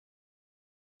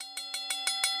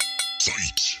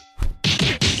Fight!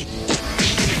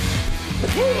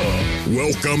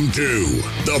 Welcome to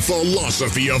the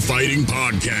Philosophy of Fighting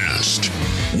Podcast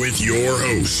with your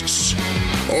hosts,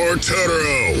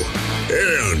 Arturo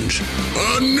and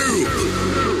Anu.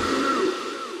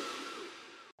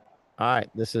 All right,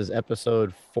 this is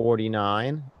episode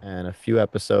 49, and a few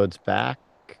episodes back,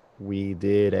 we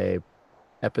did a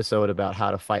episode about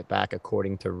how to fight back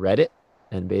according to Reddit,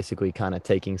 and basically kind of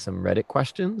taking some Reddit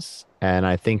questions. And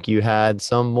I think you had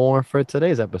some more for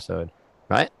today's episode,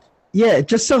 right? Yeah, it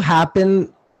just so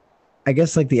happened, I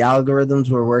guess, like the algorithms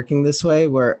were working this way,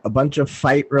 where a bunch of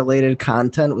fight-related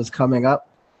content was coming up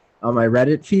on my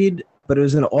Reddit feed, but it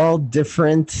was in all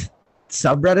different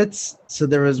subreddits. So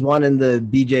there was one in the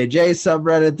BJJ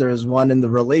subreddit, there was one in the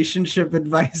relationship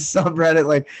advice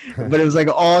subreddit, but it was like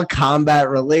all combat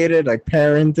related, like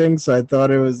parenting. So I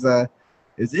thought it was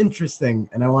interesting,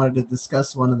 and I wanted to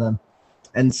discuss one of them.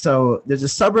 And so there's a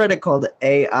subreddit called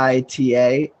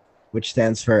AITA, which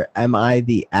stands for Am I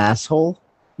the Asshole?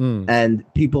 And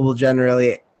people will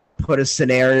generally put a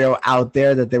scenario out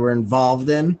there that they were involved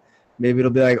in. Maybe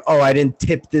it'll be like, oh, I didn't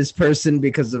tip this person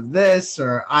because of this,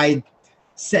 or I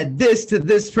said this to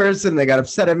this person, they got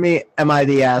upset at me. Am I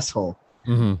the asshole?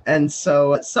 And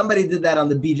so somebody did that on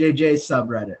the BJJ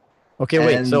subreddit. Okay,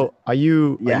 wait. So are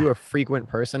you a frequent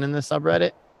person in the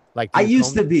subreddit? Like I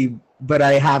used to be, but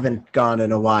I haven't gone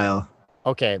in a while.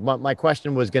 Okay, my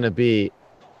question was going to be,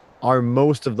 are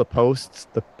most of the posts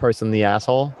the person the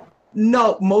asshole?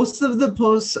 No, most of the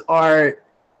posts are,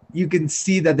 you can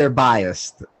see that they're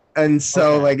biased. And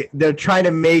so like they're trying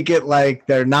to make it like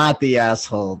they're not the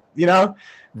asshole, you know?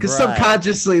 Because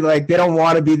subconsciously, like, they don't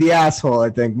want to be the asshole, I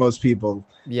think, most people.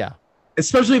 Yeah.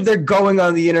 Especially if they're going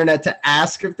on the internet to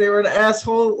ask if they were an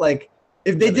asshole. Like,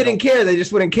 if they didn't care, they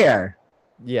just wouldn't care.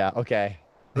 Yeah, okay.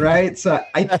 Right? So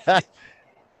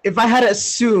if I had to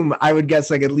assume, I would guess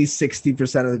like at least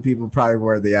 60% of the people probably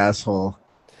were the asshole.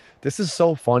 This is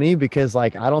so funny because,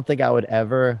 like, I don't think I would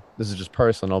ever, this is just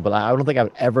personal, but I don't think I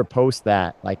would ever post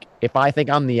that. Like, if I think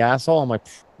I'm the asshole, I'm like,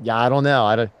 yeah, I don't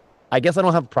know. I guess I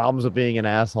don't have problems with being an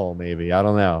asshole, maybe. I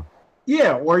don't know.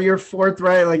 Yeah, or you're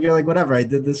forthright, like, you're like, whatever, I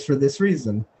did this for this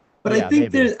reason. But yeah, I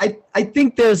think maybe. I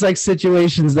think there's like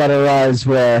situations that arise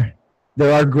where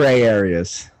there are gray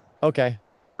areas. Okay.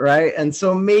 Right? And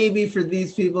so maybe for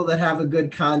these people that have a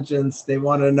good conscience, they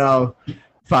want to know,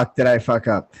 fuck, did I fuck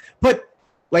up? But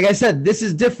like I said, this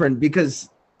is different because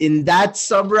in that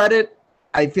subreddit,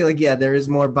 I feel like, yeah, there is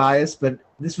more bias, but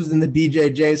this was in the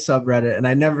BJJ subreddit, and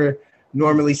I never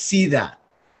normally see that.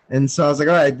 And so I was like,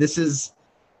 all right, this is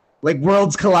like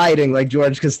worlds colliding, like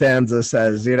George Costanza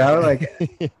says, you know?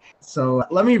 Like, so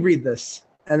let me read this,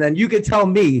 and then you can tell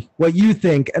me what you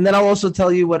think, and then I'll also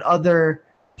tell you what other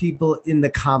people in the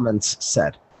comments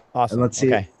said. Awesome.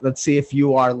 And let's see if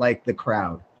you are like the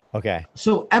crowd. Okay.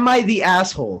 So, am I the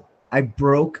asshole? I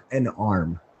broke an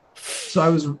arm. So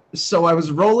I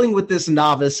was rolling with this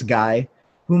novice guy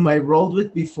whom I rolled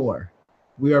with before.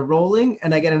 We are rolling,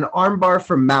 and I get an arm bar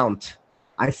for mount.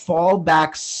 I fall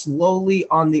back slowly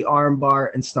on the arm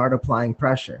bar and start applying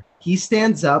pressure. He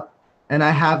stands up, and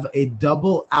I have a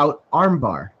double out arm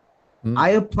bar.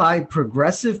 I apply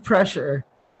progressive pressure,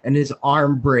 and his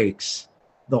arm breaks.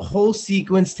 The whole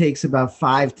sequence takes about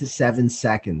 5 to 7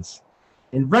 seconds.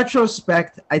 In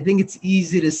retrospect, I think it's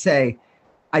easy to say,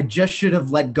 I just should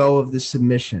have let go of the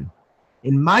submission.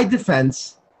 In my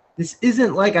defense, this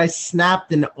isn't like I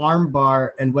snapped an arm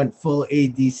bar and went full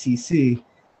ADCC.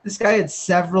 This guy had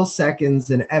several seconds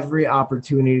and every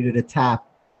opportunity to tap,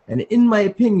 and in my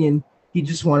opinion, he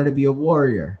just wanted to be a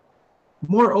warrior.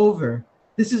 Moreover,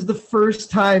 this is the first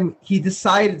time he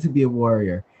decided to be a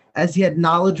warrior, as he had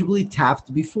knowledgeably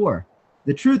tapped before.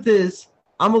 The truth is,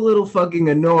 I'm a little fucking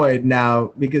annoyed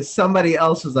now because somebody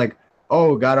else was like,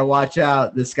 oh, gotta watch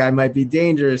out. This guy might be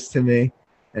dangerous to me.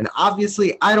 And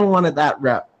obviously, I don't want that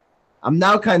rep. I'm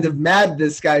now kind of mad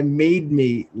this guy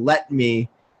let me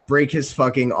break his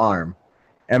fucking arm.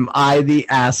 Am I the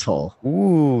asshole?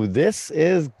 Ooh, this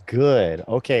is good.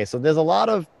 Okay, so there's a lot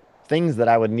of things that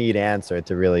I would need answered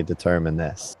to really determine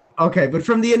this. Okay, but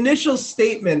from the initial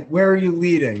statement, where are you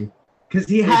leading? Because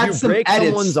he had some edits. If you break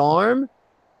someone's arm,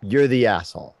 you're the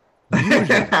asshole.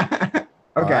 Okay.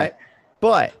 Right?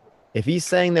 But if he's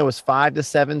saying there was 5 to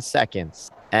 7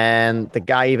 seconds and the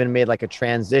guy even made like a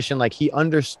transition, like he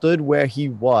understood where he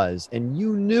was and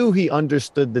you knew he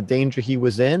understood the danger he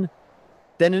was in,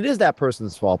 then it is that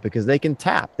person's fault because they can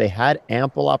tap. They had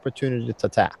ample opportunity to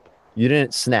tap. You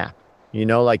didn't snap. You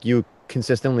know, like you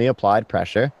consistently applied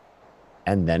pressure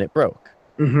and then it broke.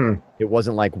 It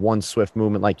wasn't like one swift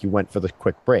movement like you went for the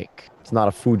quick break. It's not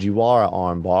a Fujiwara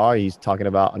arm bar. He's talking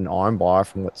about an arm bar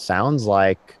from what sounds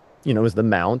like, is the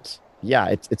mount. Yeah,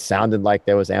 it sounded like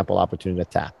there was ample opportunity to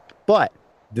tap. But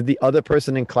did the other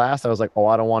person in class that was like, oh,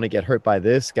 I don't want to get hurt by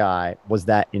this guy, was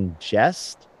that in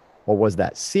jest or was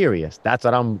that serious? That's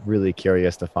what I'm really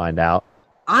curious to find out.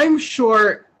 I'm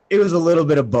sure it was a little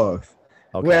bit of both.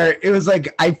 Okay. Where it was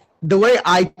like, the way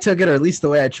I took it, or at least the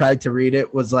way I tried to read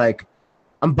it, was like,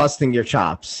 I'm busting your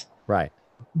chops. Right.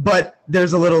 But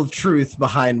there's a little truth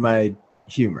behind my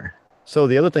humor. So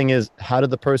the other thing is, how did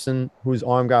the person whose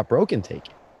arm got broken take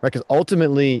it? Right? Because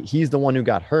ultimately, he's the one who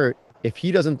got hurt. If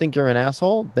he doesn't think you're an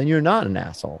asshole, then you're not an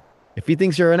asshole. If he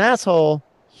thinks you're an asshole,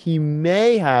 he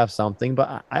may have something,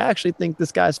 but I actually think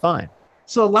this guy's fine.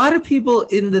 So a lot of people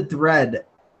in the thread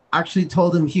actually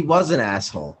told him he was an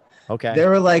asshole. Okay. They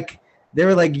were like,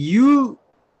 you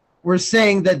were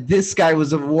saying that this guy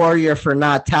was a warrior for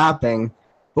not tapping,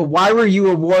 but why were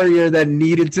you a warrior that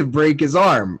needed to break his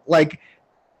arm? Like,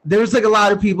 there was like a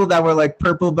lot of people that were like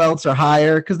purple belts or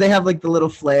higher, because they have like the little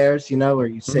flares, where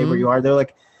you say where you are. They were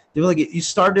like, you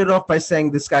started off by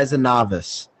saying this guy's a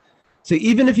novice. So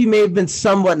even if he may have been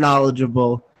somewhat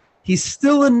knowledgeable, he's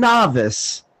still a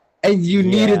novice, and you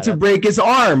needed to break his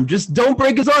arm. Just don't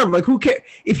break his arm. Like, who cares?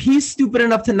 If he's stupid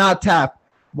enough to not tap,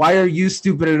 why are you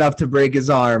stupid enough to break his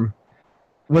arm?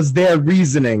 Was their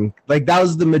reasoning. Like, that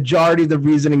was the majority of the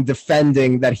reasoning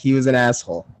defending that he was an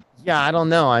asshole. Yeah, I don't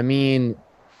know. I mean,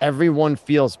 everyone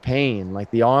feels pain.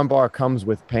 Like, the armbar comes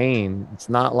with pain. It's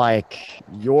not like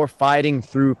you're fighting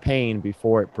through pain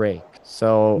before it breaks.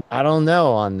 So I don't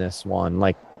know on this one.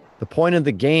 Like, the point of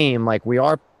the game, like, we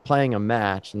are playing a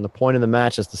match, and the point of the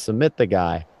match is to submit the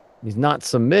guy. He's not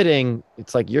submitting.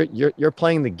 It's like you're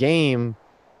playing the game.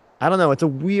 I don't know. It's a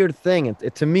weird thing.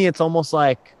 To me, it's almost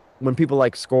like when people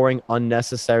like scoring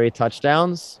unnecessary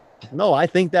touchdowns. No, I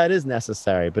think that is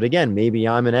necessary. But again, maybe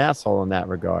I'm an asshole in that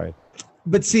regard.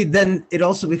 But see, then it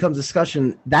also becomes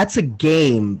discussion. That's a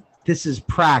game. This is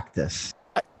practice.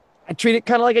 I treat it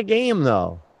kind of like a game,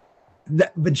 though.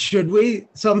 But should we?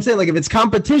 So I'm saying, like, if it's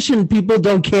competition, people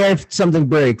don't care if something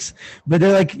breaks. But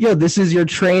they're like, yo, this is your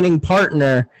training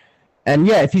partner. And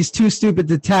yeah, if he's too stupid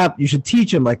to tap, you should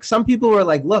teach him. Like, some people were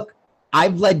like, look,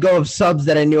 I've let go of subs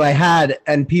that I knew I had.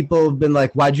 And people have been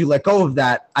like, why'd you let go of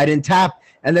that? I didn't tap.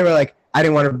 And they were like, I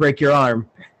didn't want to break your arm.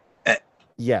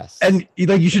 Yes. And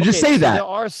you should just say that. There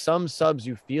are some subs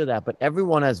you feel that, but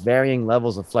everyone has varying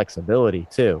levels of flexibility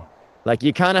too. Like,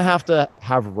 you kind of have to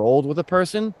have rolled with a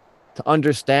person to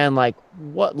understand like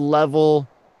what level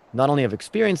not only of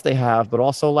experience they have, but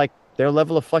also like their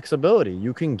level of flexibility.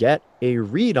 You can get a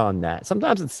read on that.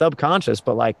 Sometimes it's subconscious,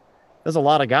 but like there's a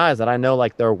lot of guys that I know,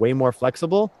 like, they're way more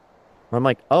flexible, where I'm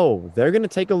like, oh, they're going to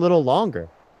take a little longer.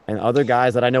 And other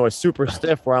guys that I know are super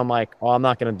stiff, where I'm like, oh, I'm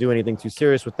not going to do anything too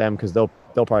serious with them because they'll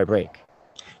probably break.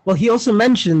 Well, he also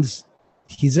mentions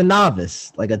he's a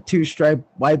novice, like a 2-stripe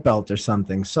white belt or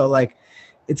something. So like,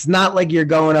 it's not like you're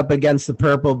going up against the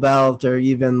purple belt or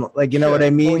even like, you know what I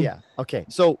mean? Oh, yeah. Okay.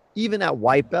 So even at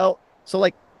white belt, so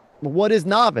like, what is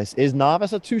novice? Is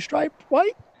novice a 2-stripe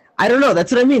white? I don't know.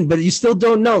 That's what I mean. But you still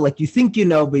don't know. Like, you think you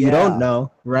know, but you don't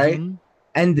know, right? Mm-hmm.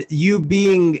 And you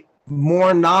being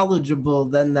more knowledgeable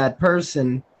than that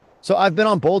person. So I've been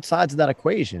on both sides of that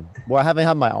equation where I haven't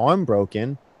had my arm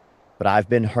broken, but I've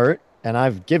been hurt and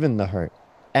I've given the hurt.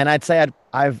 And I'd say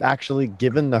I've actually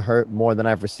given the hurt more than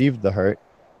I've received the hurt.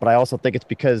 But I also think it's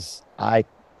because I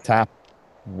tap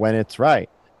when it's right.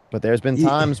 But there's been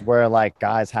times where like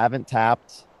guys haven't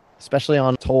tapped, especially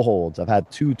on toe holds. I've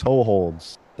had 2 toe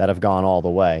holds that have gone all the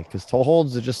way, because toe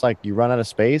holds are just like you run out of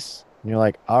space and you're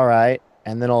like, all right.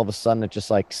 And then all of a sudden it just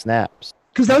like snaps.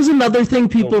 Because that was another thing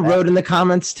people wrote in the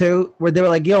comments too, where they were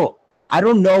like, yo, I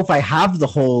don't know if I have the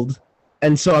hold.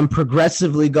 And so I'm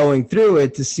progressively going through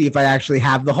it to see if I actually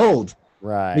have the hold.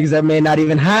 Right. Because I may not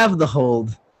even have the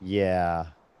hold. Yeah.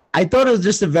 I thought it was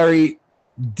just a very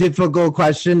difficult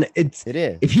question. It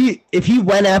is. If he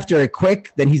went after it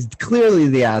quick, then he's clearly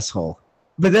the asshole.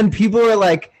 But then people were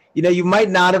like, you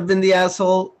might not have been the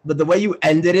asshole, but the way you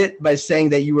ended it by saying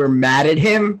that you were mad at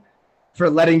him for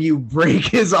letting you break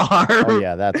his arm. Oh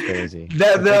yeah, that's crazy.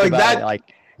 They're like that.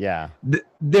 Like, yeah.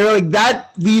 They're like,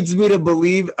 that leads me to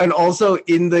believe. And also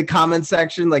in the comment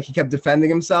section, like, he kept defending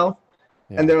himself.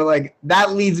 Yeah. And they were like,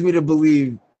 that leads me to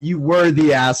believe you were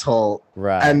the asshole,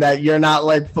 right? And that you're not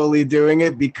like fully doing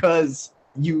it because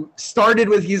you started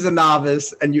with he's a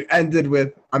novice and you ended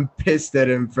with I'm pissed at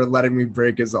him for letting me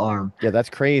break his arm. Yeah, that's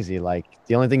crazy. Like,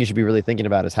 the only thing you should be really thinking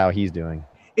about is how he's doing.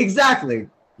 Exactly.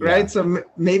 Right. So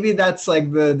maybe that's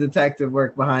like the detective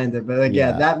work behind it. But like,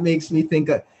 yeah, that makes me think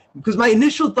because my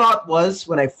initial thought was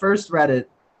when I first read it,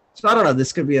 so I don't know,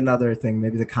 this could be another thing.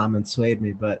 Maybe the comments swayed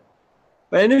me, but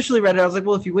when I initially read it, I was like,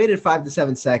 well, if you waited 5 to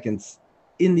 7 seconds,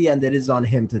 in the end, it is on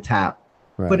him to tap.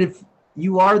 Right. But if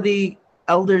you are the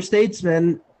elder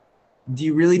statesman, do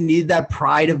you really need that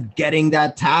pride of getting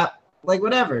that tap? Like,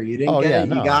 whatever. You didn't get it.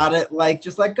 No. You got it. Like,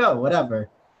 just let go. Whatever.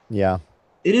 Yeah.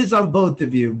 It is on both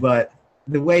of you, but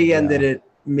the way you ended it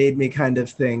made me kind of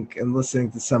think, and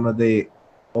listening to some of the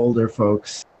older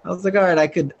folks, I was like, all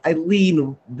right, I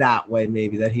lean that way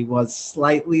maybe, that he was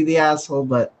slightly the asshole,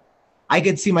 but I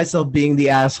could see myself being the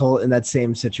asshole in that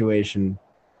same situation.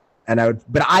 And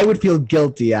I would feel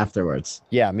guilty afterwards.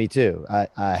 Yeah, me too.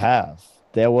 I have.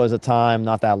 There was a time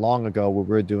not that long ago where we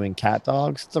were doing cat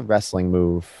dogs. It's a wrestling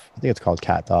move. I think it's called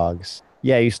cat dogs.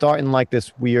 Yeah, you start in like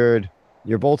this weird,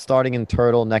 you're both starting in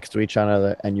turtle next to each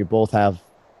other, and you both have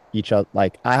each other.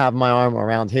 Like, I have my arm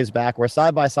around his back. We're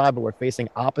side by side, but we're facing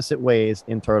opposite ways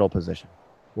in turtle position.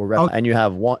 And you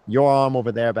have your arm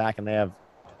over their back, and they have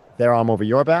their arm over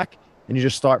your back, and you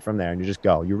just start from there, and you just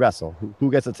go. You wrestle.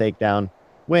 Who gets a takedown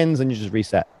wins, and you just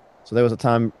reset. So there was a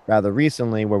time rather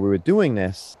recently where we were doing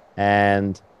this,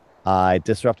 and I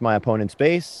disrupt my opponent's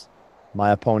base.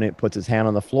 My opponent puts his hand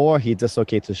on the floor. He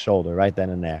dislocates his shoulder right then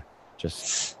and there.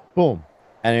 Just boom.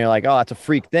 And you're like, oh, that's a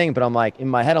freak thing. But I'm like, in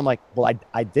my head, I'm like, well,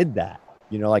 I did that.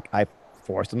 You know, like, I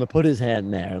forced him to put his hand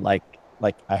in there. Like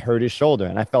I hurt his shoulder,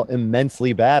 and I felt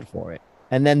immensely bad for it.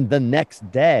 And then the next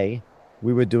day,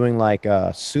 we were doing like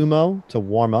a sumo to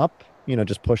warm up. You know,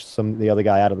 just push the other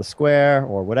guy out of the square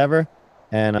or whatever.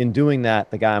 And in doing that,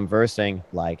 the guy I'm versing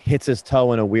like hits his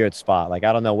toe in a weird spot. Like,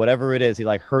 I don't know, whatever it is, he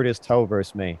like hurt his toe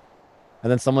versus me. And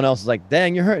then someone else is like,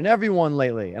 dang, you're hurting everyone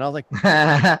lately. And I was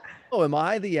like, oh, am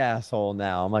I the asshole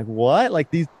now? I'm like, what? Like,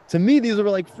 to me, these are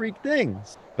like freak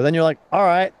things. But then you're like, all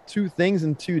right, 2 things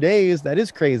in 2 days. That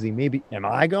is crazy. Maybe, am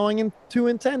I going in too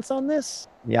intense on this?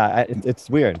 Yeah, it's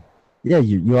weird. Yeah,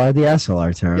 you are the asshole,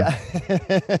 Arturo.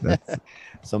 Yeah.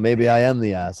 So maybe I am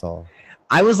the asshole.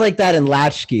 I was like that in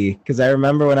Latchkey, because I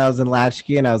remember when I was in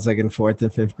Latchkey and I was like in 4th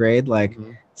and 5th grade, like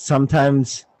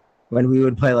sometimes when we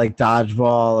would play like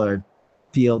dodgeball or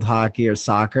field hockey or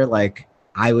soccer, like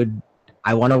I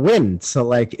want to win. So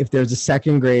like if there's a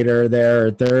 2nd grader there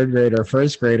or 3rd grader or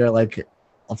 1st grader, like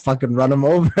I'll fucking run them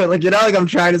over. Like, you know, like I'm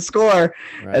trying to score.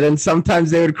 Right. And then sometimes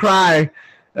they would cry.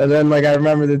 And then, like, I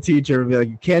remember the teacher would be like,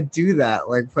 you can't do that.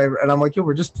 Like, play. And I'm like, yo,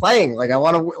 we're just playing. Like, I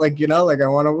want to, like, you know, like, I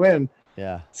want to win.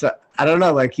 Yeah. So, I don't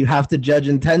know. Like, you have to judge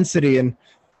intensity. And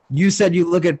you said you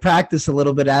look at practice a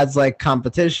little bit as, like,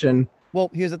 competition. Well,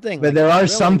 here's the thing. But like, there are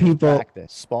some people.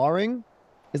 Practice. Sparring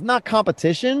is not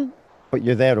competition, but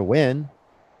you're there to win.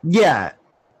 Yeah.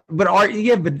 But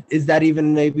is that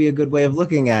even maybe a good way of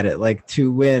looking at it? Like,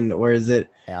 to win? Or is it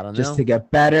just to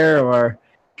get better? Or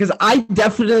because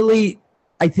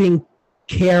I think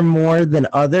care more than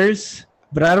others,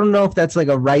 but I don't know if that's like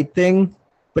a right thing.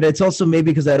 But it's also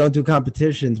maybe because I don't do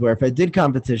competitions, where if I did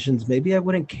competitions, maybe I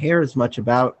wouldn't care as much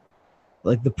about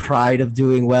like the pride of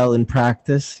doing well in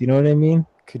practice. You know what I mean?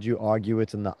 Could you argue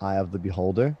it's in the eye of the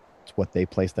beholder? It's what they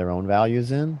place their own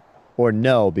values in, or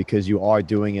no, because you are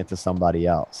doing it to somebody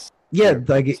else. Yeah,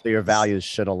 so your values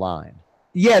should align.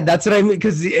 Yeah, that's what I mean.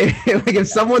 Because like if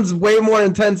someone's way more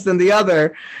intense than the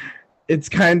other, it's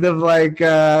kind of like,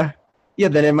 then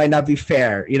it might not be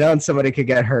fair, you know, and somebody could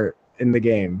get hurt in the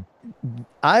game.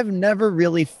 I've never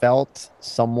really felt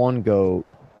someone go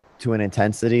to an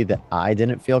intensity that I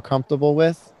didn't feel comfortable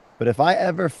with. But if I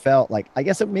ever felt like, I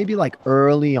guess it may be like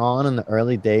early on in the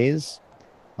early days,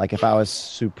 like if I was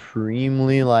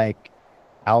supremely like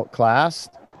outclassed,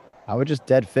 I would just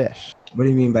dead fish. What do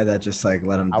you mean by that? Just like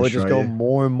let them I would just go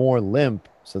more and more limp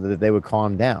so that they would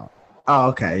calm down. Oh,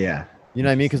 okay, yeah. You know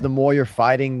what I mean? Because the more you're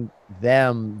fighting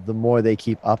them, the more they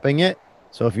keep upping it.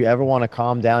 So if you ever want to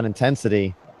calm down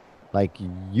intensity, like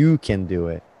you can do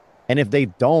it. And if they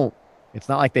don't, it's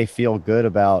not like they feel good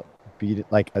about beating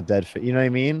like a dead fish. You know what I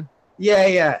mean? Yeah,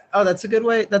 yeah. Oh, that's a good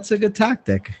way. That's a good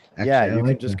tactic. Actually, yeah, you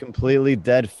can just completely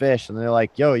dead fish. And they're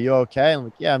like, yo, you okay? I'm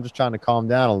like, yeah, I'm just trying to calm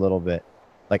down a little bit.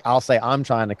 Like I'll say I'm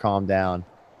trying to calm down.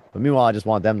 But meanwhile, I just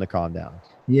want them to calm down.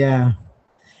 Yeah.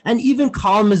 And even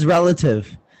calm is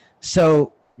relative.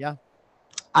 So yeah,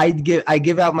 I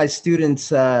give out my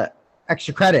students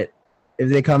extra credit if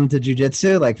they come to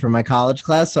jiu-jitsu, like for my college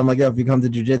class. So I'm like, yo, if you come to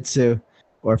jiu-jitsu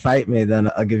or fight me, then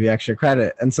I'll give you extra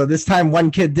credit. And so this time one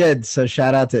kid did. So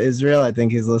shout out to Israel. I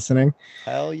think he's listening.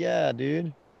 Hell yeah,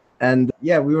 dude. And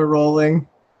yeah, we were rolling.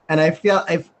 And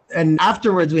and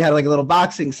afterwards we had like a little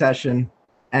boxing session.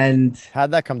 And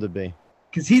how'd that come to be?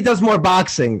 Because he does more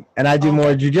boxing and I do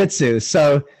more jiu-jitsu.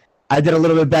 So I did a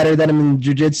little bit better than him in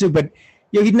jiu-jitsu, but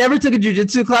Yo, he never took a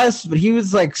jiu-jitsu class, but he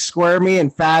was like squirmy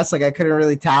and fast. Like I couldn't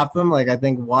really tap him. Like I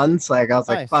think once, like I was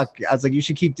like, fuck. I was like, you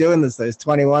should keep doing this. Though. He's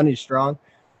 21. He's strong.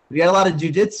 But he had a lot of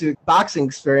jiu-jitsu boxing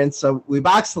experience, so we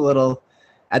boxed a little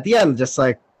at the end, just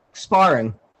like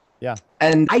sparring. Yeah.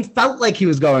 And I felt like he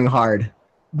was going hard,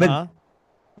 but Uh-huh.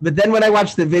 but then when I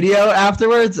watched the video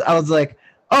afterwards, I was like,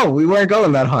 oh, we weren't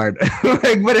going that hard.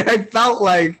 Like, but I felt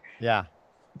like Yeah.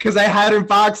 because I hadn't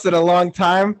boxed in a long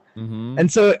time, and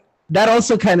so. That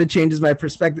also kind of changes my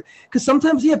perspective because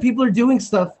sometimes, yeah, people are doing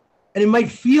stuff and it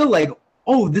might feel like,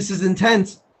 oh, this is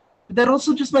intense, but that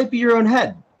also just might be your own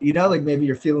head. You know, like maybe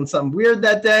you're feeling something weird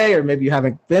that day, or maybe you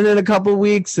haven't been in a couple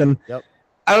weeks, and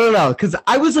I don't know. Because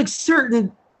I was like certain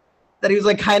that he was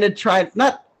like kind of trying.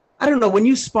 Not, I don't know. When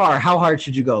you spar, how hard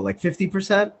should you go? Like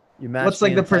 50%? You match What's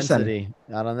like the percentage?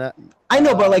 Not on that. I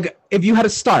know, but like if you had to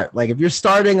start, like if you're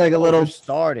starting like a little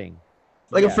starting,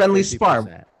 like a friendly 50%.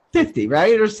 spar. 50,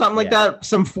 right? Or something like that.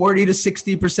 Some 40 to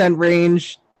 60%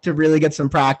 range to really get some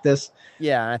practice.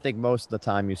 Yeah, and I think most of the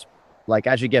time like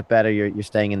as you get better, you're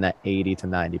staying in that 80 to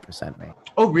 90% range.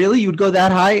 Oh, really? You would go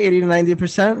that high, 80 to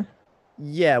 90%?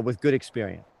 Yeah, with good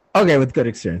experience. Okay, with good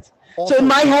experience. Also, so in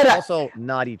my head, also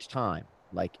not each time.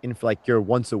 Like in like your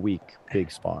once a week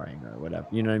big sparring or whatever.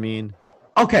 You know what I mean?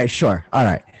 Okay, sure. All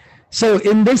right. So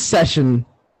in this session,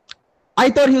 I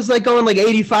thought he was like going like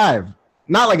 85.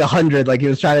 Not like 100, like he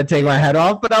was trying to take my head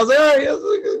off, but I was like, all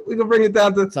right, we can bring it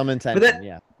down to some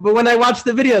intention. But when I watched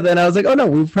the video, then I was like, oh no,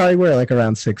 we probably were like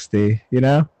around 60, you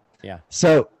know? Yeah.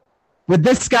 So with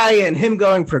this guy and him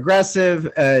going progressive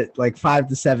at like 5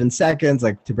 to 7 seconds,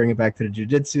 like to bring it back to the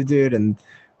jiu-jitsu dude, and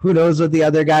who knows what the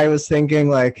other guy was thinking,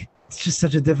 like it's just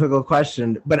such a difficult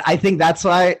question. But I think that's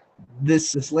why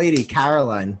this lady,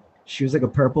 Caroline, she was like a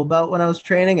purple belt when I was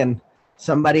training, and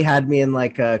somebody had me in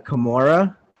like a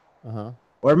Kimura.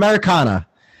 Or Americana.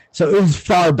 So it was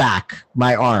far back,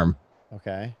 my arm.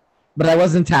 Okay. But I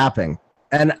wasn't tapping.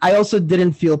 And I also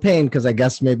didn't feel pain because I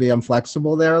guess maybe I'm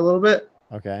flexible there a little bit.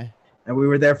 Okay. And we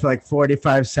were there for like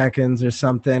 45 seconds or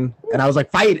something. And I was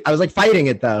like fighting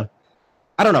it though.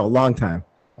 I don't know, a long time.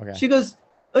 Okay. She goes,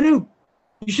 Anu,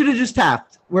 you should have just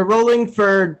tapped. We're rolling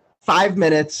for 5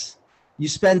 minutes. You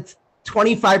spent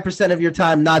 25% of your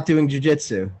time not doing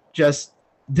jiu-jitsu. Just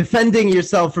defending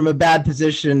yourself from a bad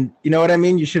position. You know what I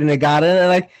mean? You shouldn't have got it.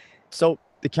 And so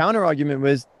the counter argument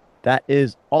was that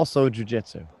is also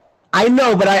jiu-jitsu. I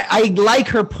know, but I like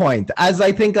her point. As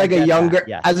I think like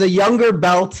as a younger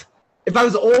belt, if I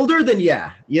was older, then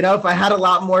yeah. You know, if I had a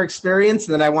lot more experience,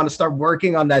 then I want to start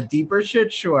working on that deeper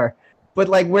shit, sure. But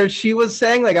like where she was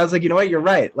saying, like I was like, you know what, you're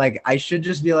right. Like I should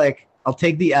just be like, I'll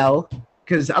take the L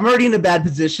because I'm already in a bad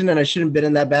position and I shouldn't have been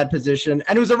in that bad position.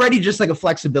 And it was already just like a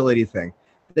flexibility thing.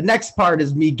 The next part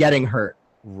is me getting hurt.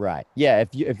 Right. Yeah.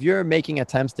 If you're making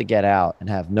attempts to get out and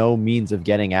have no means of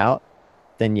getting out,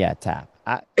 then yeah, tap.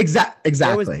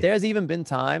 Exactly. There's even been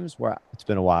times where it's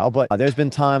been a while, but there's been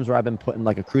times where I've been put in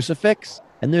like a crucifix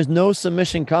and there's no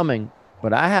submission coming,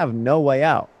 but I have no way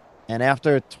out. And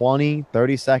after 20,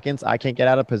 30 seconds, I can't get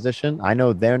out of position. I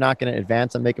know they're not going to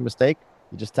advance and make a mistake.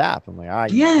 You just tap. I'm like, all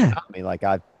right, yeah. You got me. Like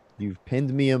you've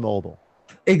pinned me immobile.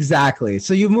 Exactly.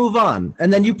 So you move on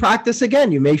and then you practice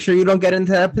again. You make sure you don't get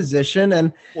into that position.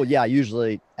 And well, yeah, I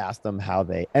usually ask them how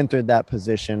they entered that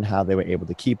position, how they were able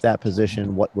to keep that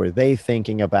position, what were they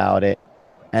thinking about it.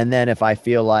 And then if I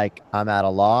feel like I'm at a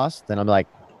loss, then I'm like,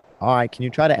 all right, can you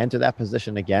try to enter that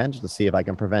position again just to see if I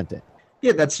can prevent it?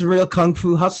 Yeah, that's the real kung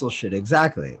fu hustle shit.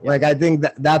 Exactly. Yeah. Like I think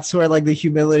that's where like the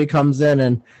humility comes in.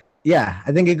 And yeah,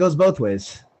 I think it goes both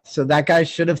ways. So that guy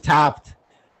should have tapped.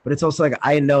 But it's also like,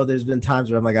 I know there's been times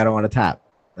where I'm like, I don't want to tap.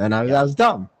 And I was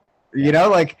dumb. You know,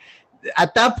 like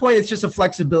at that point, it's just a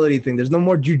flexibility thing. There's no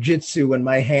more jujitsu when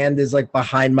my hand is like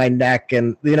behind my neck.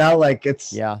 And, you know, like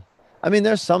it's. Yeah. I mean,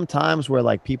 there's some times where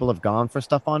like people have gone for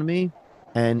stuff on me.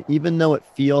 And even though it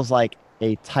feels like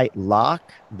a tight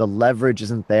lock, the leverage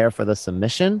isn't there for the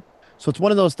submission. So it's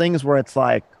one of those things where it's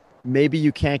like, maybe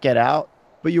you can't get out,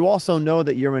 but you also know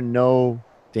that you're in no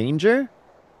danger.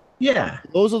 Yeah.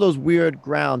 Those are those weird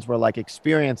grounds where like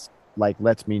experience like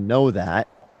lets me know that.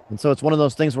 And so it's one of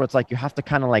those things where it's like you have to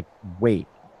kind of like wait.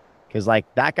 Because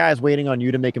like that guy's waiting on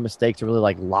you to make a mistake to really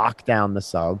like lock down the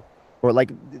sub. Or like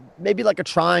maybe like a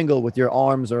triangle with your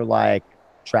arms are like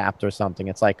trapped or something.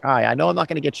 It's like, all right, I know I'm not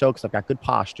going to get choked because I've got good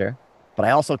posture. But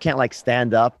I also can't like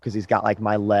stand up because he's got like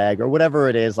my leg or whatever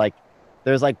it is. Like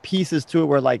there's like pieces to it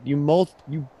where like you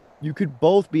could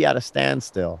both be at a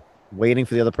standstill waiting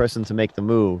for the other person to make the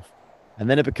move. And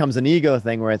then it becomes an ego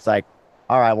thing where it's like,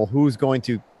 all right, well, who's going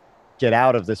to get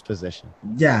out of this position?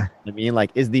 Yeah. I mean,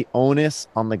 like, is the onus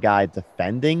on the guy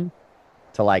defending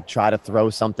to like try to throw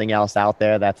something else out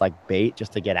there that's like bait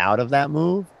just to get out of that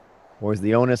move? Or is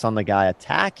the onus on the guy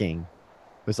attacking?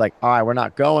 It's like, all right, we're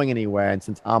not going anywhere. And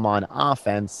since I'm on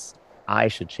offense, I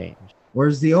should change.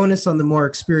 Where's the onus on the more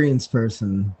experienced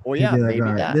person? Well, yeah, like, maybe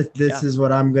all right, that. This is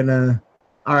what I'm gonna.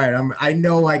 All right, I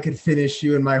know I could finish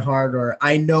you in my heart, or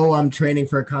I know I'm training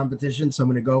for a competition, so I'm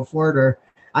gonna go for it, or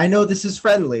I know this is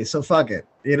friendly, so fuck it.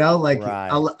 You know, like Right.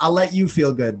 I'll let you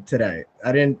feel good today.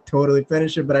 I didn't totally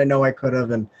finish it, but I know I could have,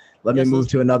 and let me move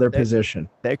to another position.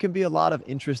 There can be a lot of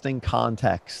interesting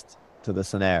context to the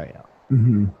scenario,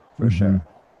 For sure.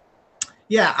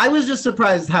 Yeah, I was just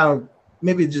surprised how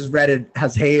maybe just Reddit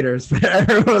has haters, but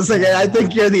everyone was like, I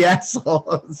think you're the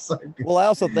asshole. Well, I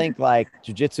also think like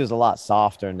jiu-jitsu is a lot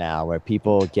softer now, where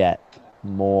people get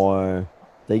more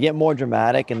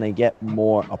dramatic and they get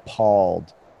more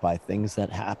appalled by things that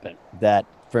happen. That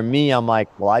for me, I'm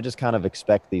like, well, I just kind of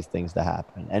expect these things to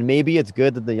happen. And maybe it's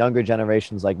good that the younger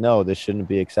generation's like, no, this shouldn't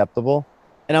be acceptable.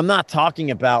 And I'm not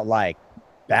talking about like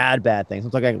bad things.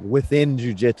 I'm talking within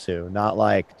jiu-jitsu, not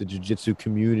like the jiu-jitsu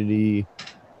community,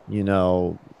 you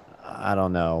know, I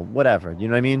don't know, whatever. You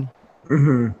know what I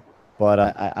mean? But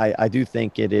I do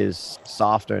think it is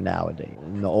softer nowadays.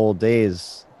 In the old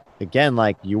days, again,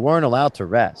 like you weren't allowed to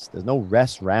rest. There's no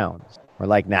rest rounds. Or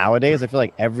like nowadays, I feel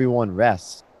like everyone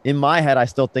rests. In my head, I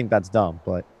still think that's dumb,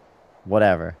 but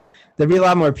whatever. There'd be a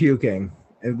lot more puking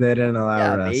if they didn't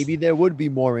allow rest. Maybe there would be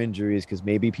more injuries because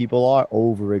maybe people are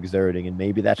overexerting, and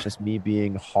maybe that's just me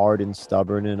being hard and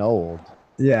stubborn and old.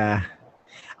 Yeah.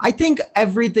 I think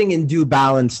everything in due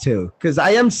balance too, because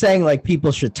I am saying like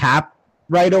people should tap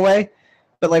right away,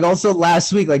 but like also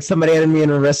last week, like somebody had me in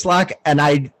a wrist lock, and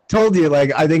I told you,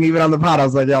 like, I think even on the pod, I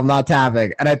was like, yeah, I'm not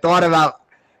tapping. And I thought about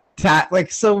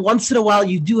so once in a while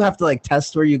you do have to like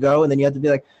test where you go, and then you have to be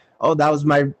like, oh, that was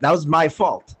my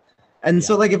fault. And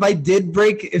so like if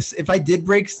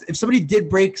somebody did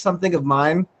break something of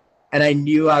mine and I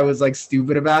knew I was like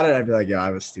stupid about it, I'd be like, yeah,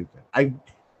 I was stupid. I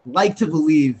like to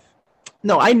believe,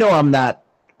 no, I know I'm not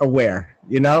aware,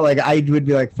 you know, like I would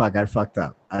be like, fuck, I fucked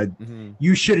up.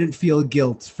 You shouldn't feel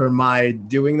guilt for my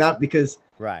doing that, because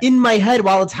in my head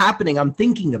while it's happening, I'm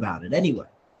thinking about it anyway.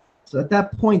 So at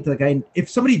that point, like if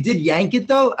somebody did yank it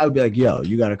though, I would be like, yo,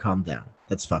 you got to calm down.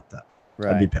 That's fucked up.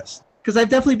 I'd be pissed. Because I've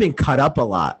definitely been cut up a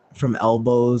lot from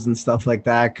elbows and stuff like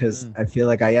that, because I feel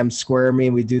like I am squirmy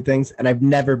and we do things, and I've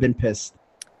never been pissed.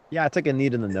 Yeah, I took a knee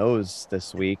in the nose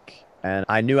this week, and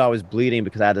I knew I was bleeding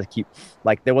because I had to keep,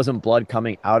 like, there wasn't blood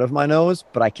coming out of my nose,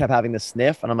 but I kept having to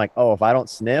sniff, and I'm like, oh, if I don't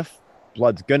sniff,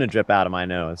 blood's gonna drip out of my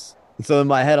nose. And so in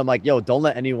my head, I'm like, yo, don't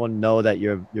let anyone know that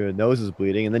your nose is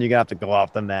bleeding, and then you're gonna have to go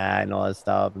off the mat and all that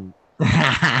stuff, and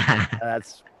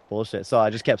that's bullshit. So I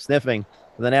just kept sniffing.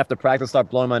 And then after practice, start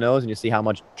blowing my nose, and you see how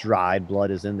much dried blood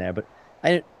is in there. But I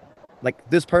didn't, like,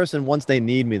 this person, once they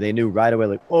need me, they knew right away,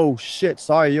 like, oh shit,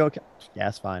 sorry, you okay? Yeah,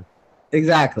 it's fine.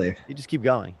 Exactly. You just keep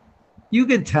going. You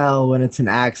could tell when it's an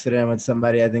accident, when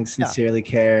somebody, I think, sincerely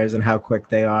cares, and how quick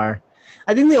they are.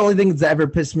 I think the only thing that ever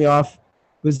pissed me off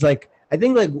was like, I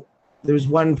think like there was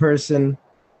one person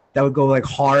that would go like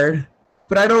hard,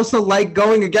 but I'd also like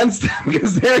going against them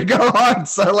because they would go hard.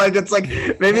 So like, it's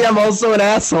like, maybe I'm also an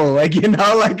asshole. Like, you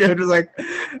know, like it was like,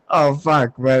 oh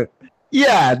fuck. But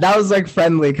yeah, that was like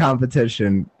friendly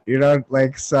competition, you know,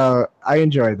 like, so I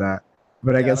enjoyed that.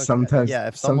 But I guess sometimes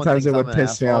it would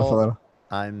piss me off a little.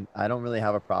 I don't really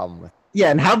have a problem with it.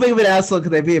 Yeah, and how big of an asshole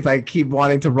could they be if I keep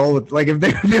wanting to roll with, like, if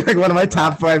they would be like one of my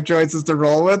top 5 choices to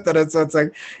roll with, then it's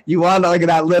like you want like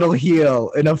that little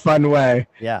heel in a fun way.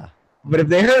 Yeah. But if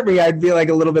they hurt me, I'd be like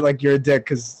a little bit like, you're a dick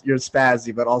because you're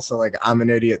spazzy, but also like I'm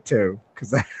an idiot too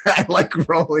because I like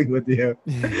rolling with you.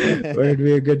 It'd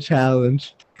be a good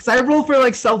challenge. Because I roll for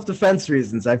like self-defense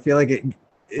reasons. I feel like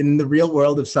in the real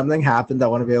world, if something happened, I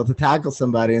want to be able to tackle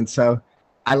somebody, and so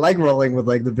I like rolling with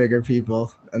like the bigger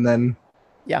people. And then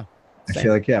I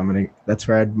feel like that's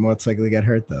where I'd most likely get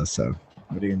hurt though. So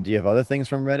what are you gonna do? Do you have other things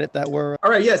from Reddit that were? All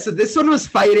right, yeah. So this one was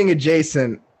fighting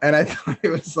adjacent. And I thought it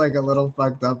was like a little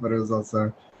fucked up, but it was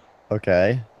also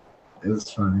okay. It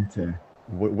was funny too.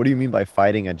 What do you mean by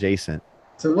fighting adjacent?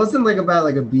 So it wasn't like about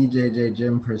like a BJJ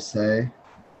gym per se.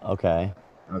 Okay.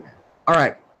 All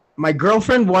right. My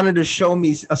girlfriend wanted to show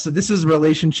me. So this is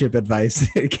relationship advice.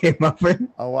 It came up with.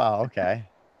 Oh wow. Okay.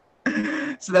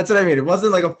 So that's what I mean. It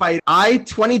wasn't like a fight. I,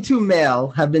 22 male,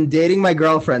 have been dating my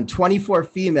girlfriend, 24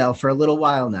 female, for a little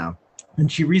while now,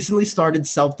 and she recently started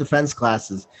self-defense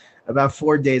classes about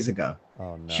 4 days ago.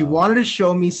 Oh, no. She wanted to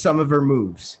show me some of her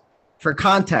moves. For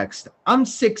context, I'm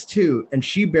 6'2", and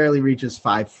she barely reaches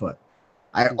 5 foot.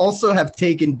 I also have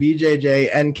taken BJJ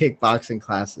and kickboxing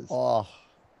classes. Oh.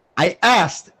 I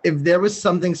asked if there was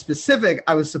something specific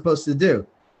I was supposed to do.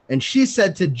 And she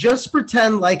said to just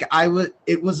pretend like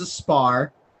it was a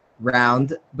spar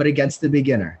round, but against the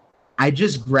beginner. I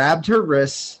just grabbed her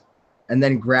wrists and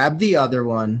then grabbed the other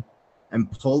one and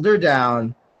pulled her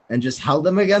down and just held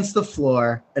them against the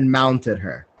floor and mounted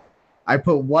her. I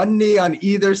put one knee on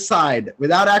either side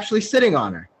without actually sitting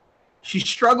on her. She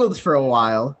struggled for a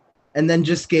while and then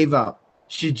just gave up.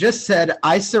 She just said,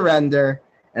 I surrender.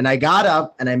 And I got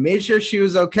up and I made sure she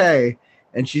was okay.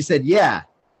 And she said, yeah,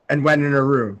 and went in her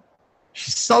room. She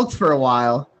sulked for a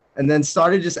while and then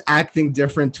started just acting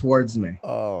different towards me.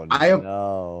 Oh,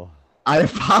 no. I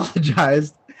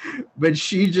apologized, but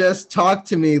she just talked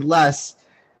to me less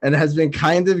and has been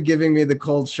kind of giving me the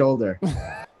cold shoulder.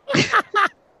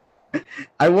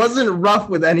 I wasn't rough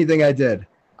with anything I did.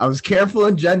 I was careful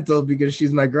and gentle because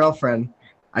she's my girlfriend.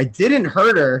 I didn't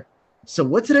hurt her. So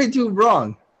what did I do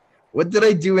wrong? What did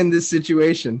I do in this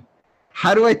situation?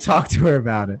 How do I talk to her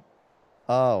about it?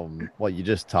 Oh, well, you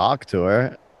just talked to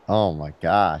her. Oh my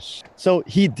gosh. So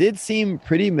he did seem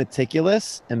pretty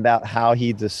meticulous about how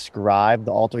he described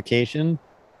the altercation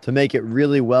to make it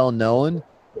really well known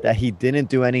that he didn't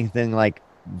do anything like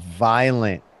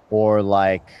violent or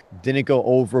like didn't go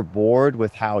overboard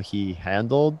with how he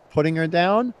handled putting her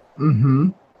down. Mm-hmm.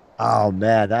 Oh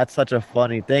man, that's such a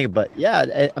funny thing. But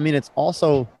yeah, I mean, it's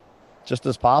also just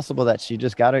as possible that she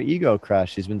just got her ego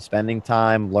crushed. She's been spending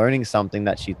time learning something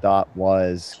that she thought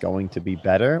was going to be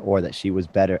better or that she was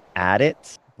better at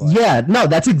it. But yeah, no,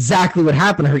 that's exactly what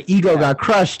happened. Her ego got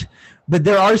crushed, but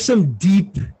there are some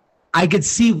deep, I could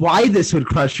see why this would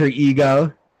crush her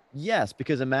ego. yes,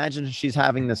 because imagine she's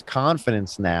having this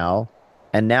confidence now,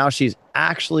 and now she's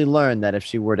actually learned that if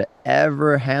she were to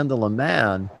ever handle a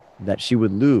man, that she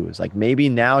would lose. Like maybe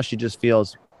now she just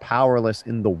feels powerless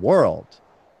in the world.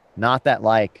 Not that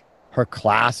like her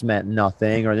class meant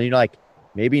nothing, or like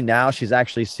maybe now she's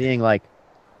actually seeing like,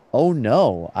 oh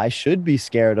no, I should be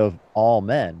scared of all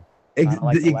men.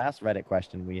 Like the last Reddit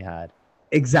question we had.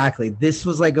 Exactly. This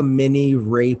was like a mini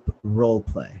rape role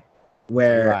play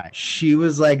where she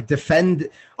was like just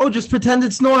pretend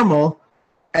it's normal.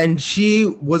 And she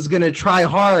was going to try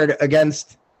hard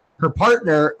against her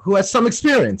partner who has some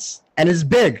experience and is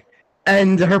big.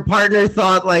 And her partner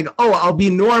thought like, oh, I'll be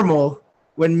normal,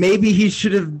 when maybe he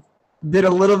should have been a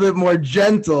little bit more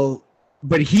gentle,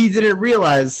 but he didn't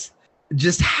realize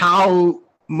just how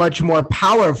much more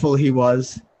powerful he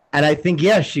was. And I think,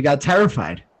 she got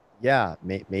terrified. Yeah,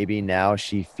 maybe now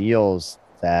she feels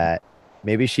that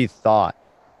maybe she thought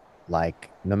like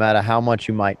no matter how much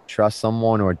you might trust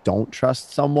someone or don't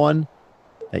trust someone,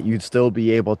 that you'd still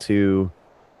be able to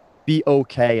be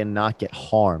okay and not get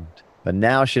harmed. But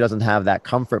now she doesn't have that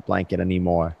comfort blanket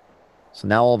anymore. So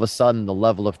now all of a sudden the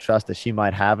level of trust that she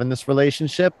might have in this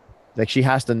relationship, like she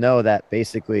has to know that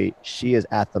basically she is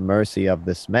at the mercy of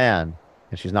this man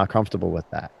and she's not comfortable with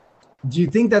that. Do you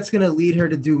think that's going to lead her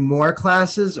to do more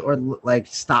classes or like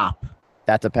stop?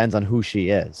 That depends on who she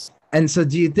is. And so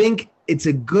do you think it's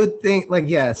a good thing? Like,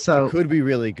 so it could be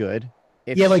really good.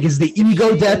 Is the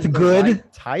ego death good?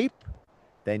 Right type,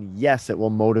 then yes, it will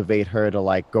motivate her to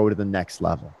like go to the next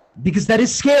level. Because that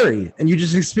is scary and you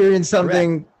just experience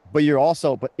something. Correct. But you're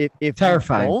also, if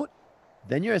terrifying. You don't,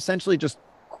 then you're essentially just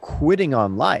quitting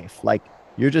on life. Like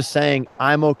you're just saying,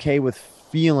 I'm okay with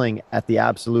feeling at the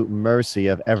absolute mercy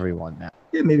of everyone now.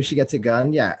 Yeah, maybe she gets a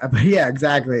gun. Yeah, but yeah,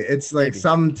 exactly. It's like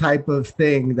some type of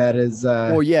thing that is.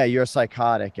 Well, yeah, you're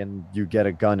psychotic and you get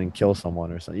a gun and kill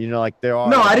someone or something. You know, like there are.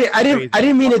 No, I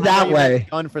didn't mean it that way.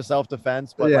 Gun for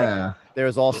self-defense, but like,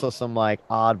 there's also some like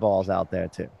oddballs out there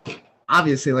too.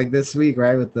 Obviously, like this week,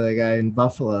 right, with the guy in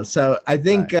Buffalo. So I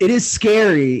think it is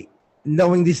scary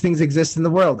knowing these things exist in the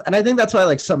world. And I think that's why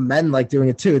like some men like doing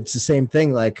it too. It's the same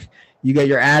thing. Like you get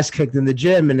your ass kicked in the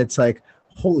gym and it's like,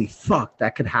 holy fuck,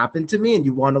 that could happen to me. And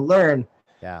you want to learn.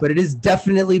 Yeah. But it is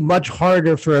definitely much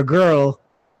harder for a girl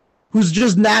who's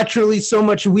just naturally so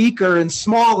much weaker and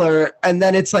smaller. And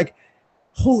then it's like,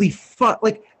 holy fuck.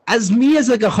 Like as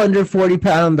like 140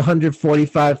 pound,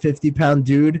 145, 50 pound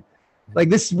dude, like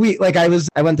this week, like I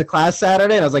went to class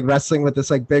Saturday and I was like wrestling with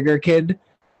this like bigger kid.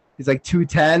 He's like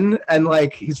 210 and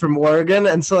like he's from Oregon.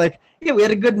 And so like, yeah, we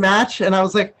had a good match and I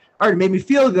was like, all right, it made me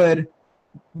feel good.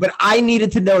 But I needed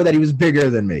to know that he was bigger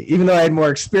than me, even though I had more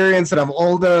experience and I'm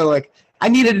older. Like I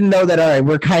needed to know that, all right,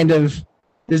 we're kind of,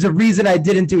 there's a reason I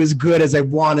didn't do as good as I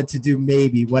wanted to do,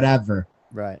 maybe, whatever.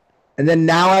 Right. And then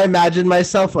now I imagine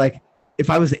myself like, if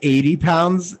I was 80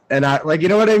 pounds and I like, you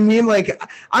know what I mean? Like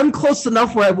I'm close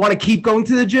enough where I want to keep going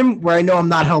to the gym where I know I'm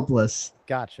not helpless.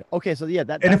 Gotcha. Okay. So yeah,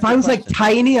 and if I was like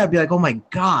tiny, I'd be like, oh my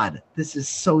God, this is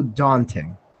so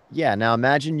daunting. Yeah. Now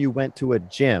imagine you went to a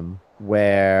gym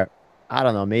where, I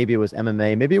don't know, maybe it was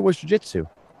MMA, maybe it was jiu-jitsu,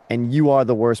 and you are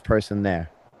the worst person there.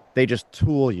 They just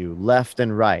tool you left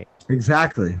and right.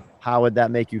 Exactly. How would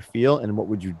that make you feel? And what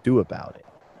would you do about it?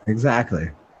 Exactly.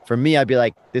 For me, I'd be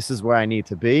like, this is where I need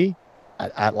to be.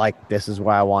 I like, this is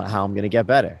where I want, how I'm going to get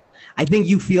better. I think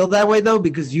you feel that way though,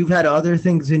 because you've had other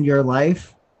things in your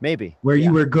life Maybe. where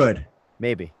you were good.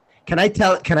 Maybe. Can I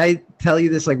tell you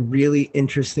this like really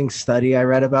interesting study I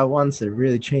read about once that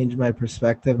really changed my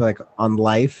perspective like on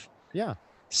life? Yeah.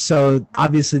 So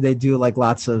obviously they do like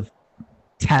lots of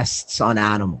tests on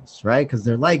animals, right? Because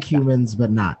they're like humans, but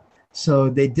not. So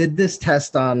they did this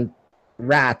test on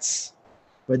rats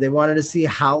where they wanted to see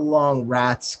how long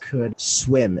rats could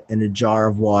swim in a jar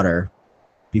of water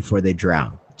before they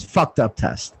drown. It's a fucked up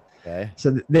test. Okay.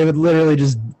 So they would literally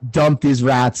just dump these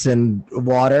rats in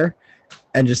water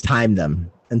and just time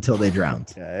them until they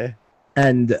drowned. Okay.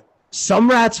 And some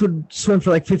rats would swim for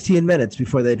like 15 minutes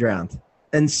before they drowned.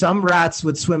 And some rats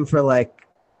would swim for like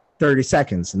 30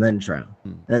 seconds and then drown.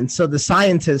 And so the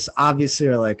scientists obviously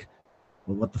are like,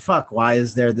 well, what the fuck? Why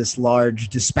is there this large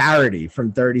disparity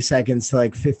from 30 seconds to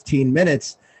like 15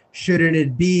 minutes? Shouldn't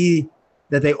it be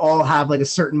that they all have like a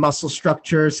certain muscle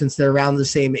structure since they're around the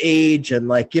same age and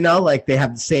like, you know, like they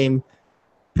have the same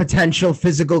potential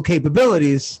physical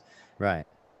capabilities? Right.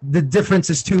 The difference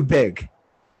is too big.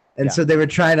 And so they were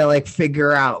trying to like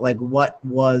figure out like what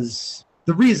was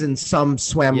the reason some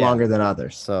swam longer than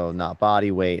others. So not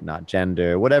body weight, not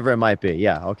gender, whatever it might be.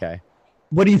 Yeah. Okay.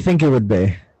 What do you think it would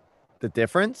be? The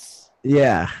difference?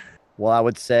 Yeah. Well, I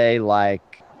would say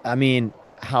like, I mean,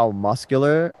 how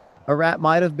muscular a rat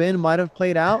might have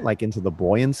played out like into the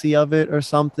buoyancy of it or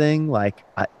something. Like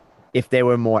if they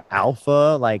were more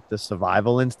alpha, like the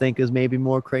survival instinct is maybe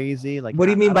more crazy. Like, what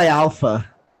do you mean by alpha?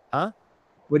 Huh?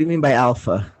 What do you mean by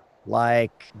alpha?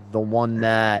 Like the one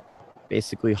that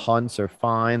basically hunts or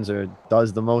finds or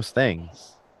does the most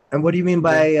things. And what do you mean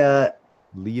by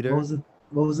leader?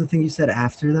 What was the thing you said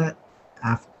after that?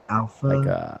 Alpha?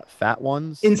 Like fat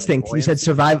ones? Instinct. Like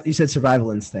you said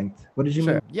survival instinct. What did you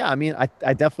mean? Yeah, I mean,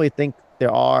 I definitely think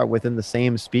there are within the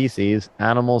same species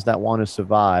animals that want to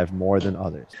survive more than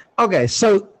others. Okay,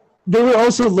 so they were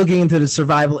also looking into the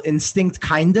survival instinct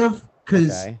kind of,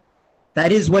 because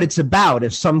that is what it's about.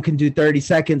 If some can do 30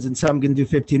 seconds and some can do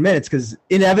 15 minutes, because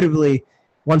inevitably,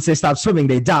 once they stop swimming,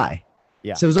 they die.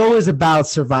 Yeah. So it was always about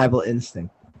survival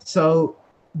instinct. So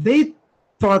they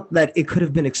thought that it could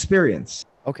have been experience.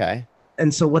 Okay.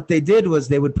 And so what they did was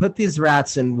they would put these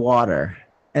rats in water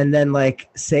and then like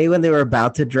say when they were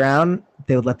about to drown,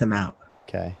 they would let them out.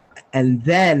 Okay. And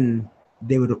then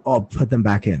they would all put them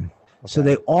back in. Okay. So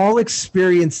they all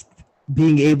experienced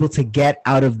being able to get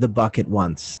out of the bucket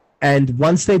once. And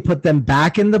once they put them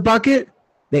back in the bucket,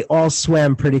 they all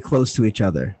swam pretty close to each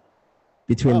other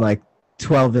between like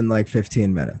 12 and like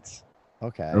 15 minutes.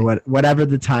 Okay. Or whatever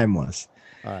the time was.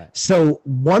 All right. So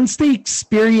once they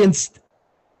experienced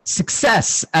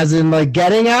success, as in like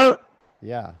getting out,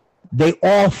 they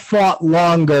all fought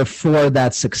longer for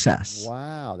that success.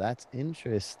 Wow, that's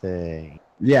interesting.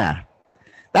 Yeah.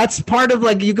 That's part of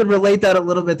like, you could relate that a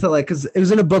little bit to like, because it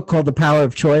was in a book called The Power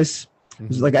of Choice. It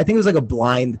was like, I think it was like a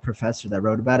blind professor that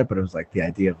wrote about it, but it was like the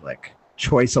idea of like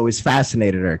choice always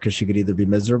fascinated her because she could either be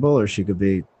miserable or she could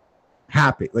be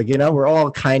happy. Like, you know, we're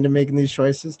all kind of making these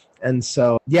choices. And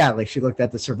so, yeah, like she looked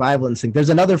at the survival instinct. There's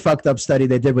another fucked up study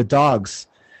they did with dogs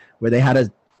where they had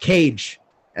a cage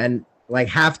and like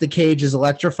half the cage is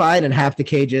electrified and half the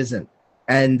cage isn't.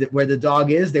 And where the dog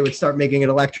is, they would start making it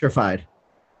electrified.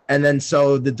 And then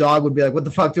so the dog would be like, what the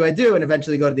fuck do I do? And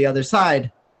eventually go to the other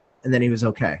side. And then he was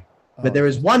okay. But there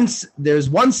was one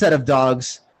set of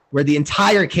dogs where the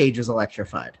entire cage was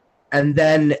electrified. And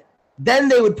then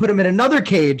they would put him in another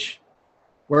cage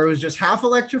where it was just half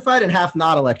electrified and half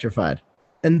not electrified.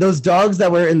 And those dogs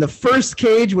that were in the first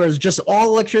cage where it was just all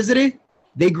electricity,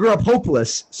 they grew up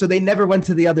hopeless, so they never went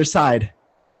to the other side.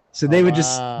 So they would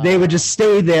just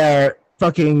stay there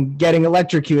fucking getting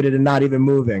electrocuted and not even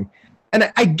moving. And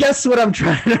I guess what I'm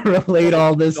trying to relate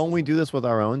all this. Don't we do this with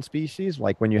our own species?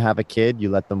 Like when you have a kid, you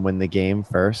let them win the game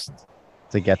first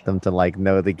to get them to like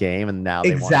know the game, and now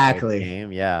they want to play the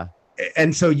game. Yeah.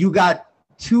 And so you got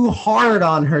too hard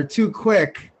on her too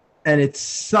quick, and it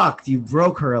sucked. You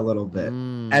broke her a little bit.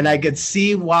 And I could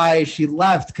see why she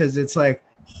left, because it's like,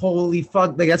 holy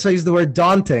fuck. Like that's why I use the word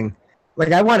daunting.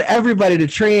 Like I want everybody to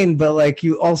train, but like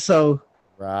you also.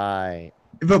 Right.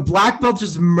 If a black belt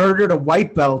just murdered a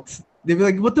white belt, they'd be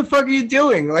like, what the fuck are you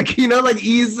doing? Like, you know, like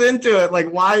ease into it. Like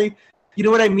why, you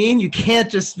know what I mean? You can't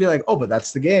just be like, oh, but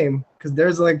that's the game. Because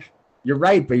there's like, you're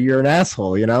right, but you're an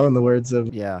asshole, you know, in the words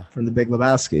of, from the Big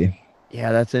Lebowski.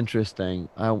 Yeah, that's interesting.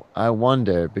 I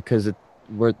wonder because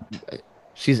we're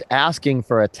she's asking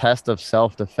for a test of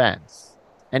self-defense.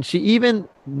 And she even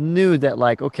knew that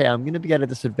like, okay, I'm gonna be at a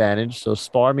disadvantage, so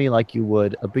spar me like you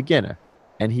would a beginner.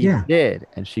 And he Yeah. did,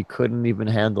 and she couldn't even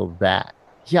handle that.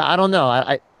 Yeah, I don't know.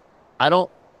 I don't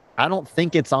I don't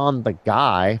think it's on the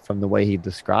guy from the way he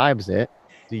describes it.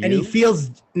 Do And he you? feels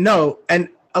no, and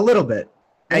a little bit.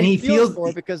 And he feels for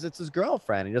it because it's his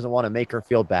girlfriend. He doesn't want to make her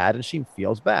feel bad, and she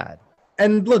feels bad.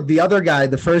 and look, the other guy,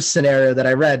 the first scenario that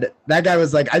I read, that guy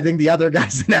was like, I think the other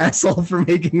guy's an asshole for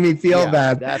making me feel Yeah,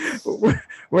 bad. that's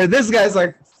Where this guy's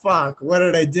like, fuck, what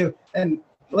did I do? And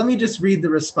let me just read the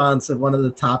response of one of the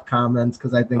top comments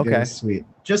because I think it Okay. is sweet.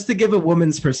 Just to give a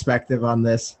woman's perspective on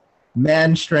this,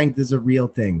 man strength is a real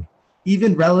thing.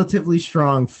 Even relatively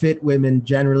strong, fit women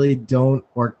generally don't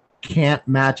or can't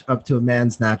match up to a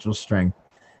man's natural strength.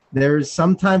 There is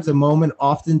sometimes a moment,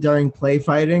 often during play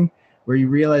fighting, where you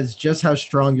realize just how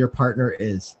strong your partner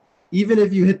is. Even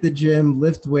if you hit the gym,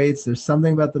 lift weights, there's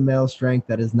something about the male strength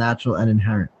that is natural and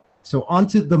inherent. So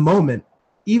onto the moment,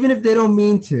 even if they don't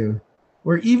mean to,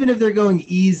 or even if they're going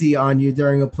easy on you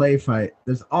during a play fight,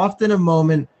 there's often a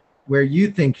moment where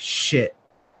you think, shit,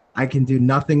 I can do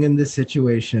nothing in this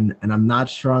situation, and I'm not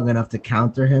strong enough to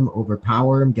counter him,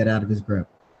 overpower him, get out of his grip.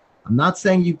 I'm not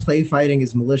saying you play fighting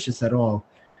is malicious at all,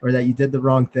 or that you did the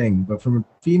wrong thing, but from a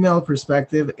female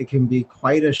perspective, it can be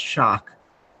quite a shock,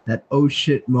 that oh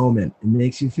shit moment. It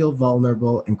makes you feel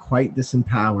vulnerable and quite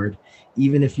disempowered,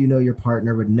 even if you know your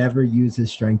partner would never use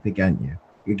his strength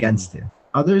against you.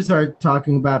 Others are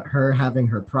talking about her having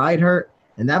her pride hurt,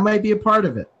 and that might be a part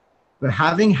of it. But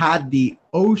having had the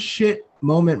oh shit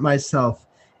moment myself,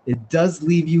 it does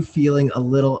leave you feeling a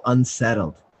little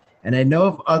unsettled. And I know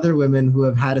of other women who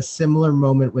have had a similar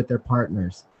moment with their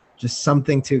partners. Just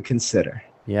something to consider.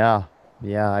 yeah,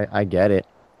 yeah, I get it.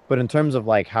 But in terms of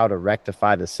like how to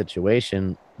rectify the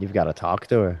situation, you've got to talk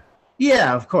to her.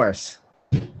 Yeah, of course.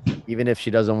 Even if she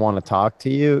doesn't want to talk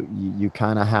to you, you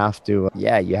kind of have to,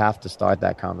 yeah, you have to start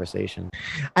that conversation.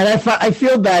 And I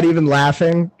feel bad even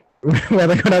laughing when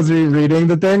I was rereading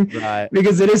the thing Right.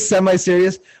 because it is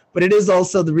semi-serious, but it is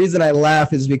also the reason I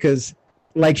laugh is because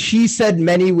like she said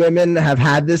many women have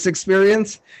had this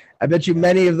experience. I bet you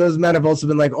many of those men have also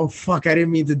been like, oh fuck, I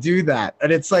didn't mean to do that.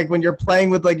 And it's like when you're playing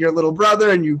with like your little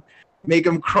brother and you make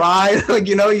them cry, like,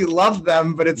 you know, you love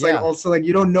them, but it's like Yeah. also like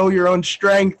you don't know your own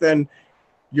strength and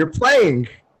you're playing,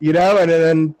 you know, and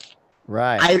then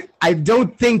Right. I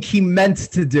don't think he meant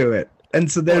to do it. And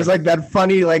so there's like that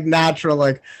funny, like natural,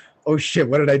 like, oh shit,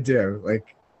 what did I do?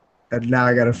 Like, and now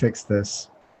I gotta fix this.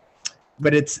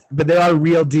 But there are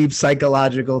real deep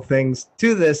psychological things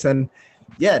to this, and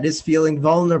yeah, it is feeling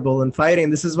vulnerable and fighting.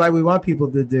 This is why we want people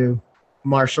to do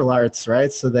martial arts,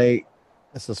 right? So they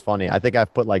This is funny. I think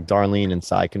I've put like Darlene in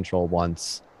side control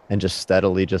once and just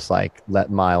steadily just like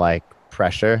let my like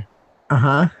pressure,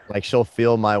 like she'll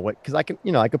feel my weight because I can,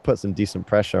 you know, I could put some decent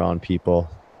pressure on people.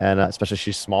 And especially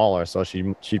she's smaller, so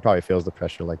she probably feels the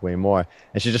pressure like way more.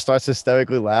 And she just starts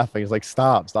hysterically laughing. It's like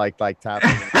stops, like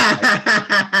tapping.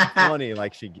 Like, funny,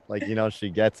 like she like you know she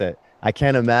gets it. I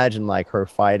can't imagine like her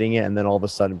fighting it and then all of a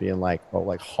sudden being like oh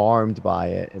like harmed by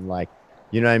it and like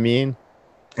you know what I mean.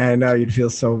 I know you'd feel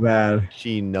so bad.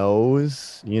 She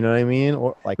knows, you know what I mean,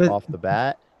 or like But- off the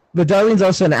bat. But Darlene's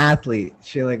also an athlete.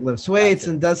 She like lifts weights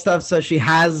and does stuff, so she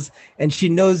has and she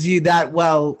knows you that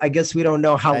well. I guess we don't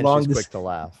know how And long she's this. quick to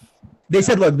laugh. They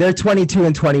said, look, they're 22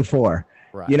 and 24.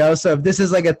 Right. You know, so if this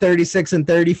is like a 36 and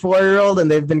 34-year-old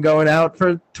and they've been going out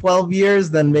for 12 years,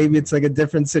 then maybe it's like a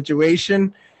different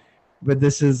situation. But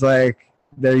this is like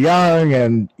they're young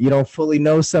and you don't fully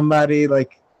know somebody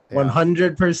like Yeah.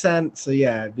 100%. So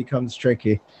yeah, it becomes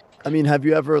tricky. I mean, have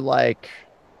you ever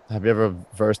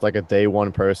versed like a day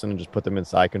one person and just put them in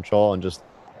side control and just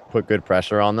put good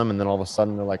pressure on them and then all of a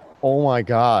sudden they're like, oh my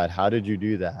God, how did you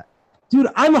do that? Dude,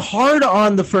 I'm hard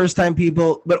on the first time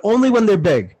people, but only when they're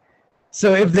big.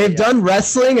 So if they've done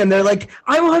wrestling and they're like,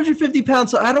 I'm 150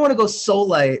 pounds, so I don't want to go so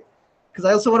light because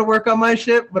I also want to work on my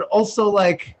shit, but also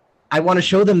like I want to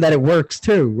show them that it works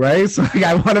too, right? So like,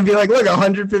 I want to be like, look, a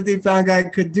 150-pound guy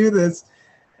could do this.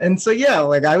 And so, yeah,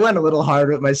 like I went a little hard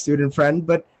with my student friend,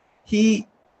 but he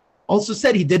also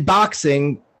said he did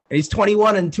boxing and he's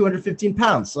 21 and 215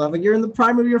 pounds. So I'm like, you're in the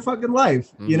prime of your fucking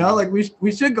life. You know, like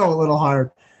we should go a little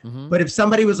hard. Mm-hmm. But if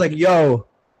somebody was like, yo,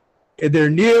 they're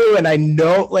new and I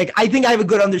know, like, I think I have a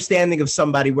good understanding of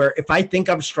somebody where if I think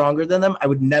I'm stronger than them, I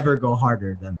would never go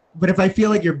harder than them. But if I feel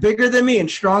like you're bigger than me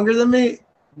and stronger than me,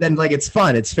 then like it's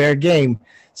fun. It's fair game.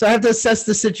 So I have to assess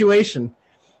the situation.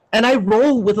 And I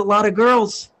roll with a lot of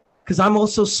girls because I'm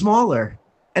also smaller.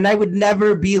 And I would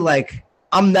never be like,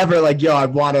 I'm never like, yo, I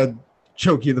want to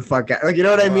choke you the fuck out. Like, you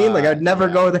know what I mean? Like, I'd never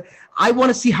yeah. go there. I want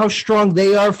to see how strong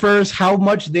they are first, how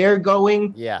much they're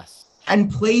going, Yes.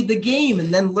 and play the game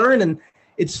and then learn. And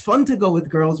it's fun to go with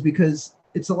girls because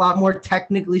it's a lot more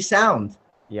technically sound.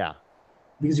 Yeah.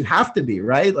 Because you have to be,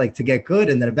 right? Like, to get good.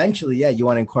 And then eventually, yeah, you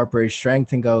want to incorporate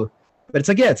strength and go. But it's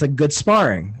like, yeah, it's like good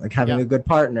sparring, like having a good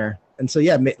partner. And so,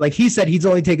 yeah, like he said, he's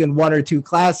only taken 1 or 2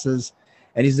 classes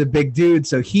and he's a big dude.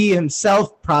 So he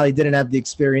himself probably didn't have the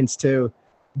experience to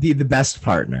be the best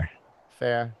partner.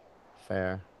 Fair.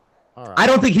 All right. I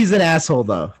don't think he's an asshole,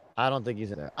 though. I don't think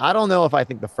he's in there. I don't know if I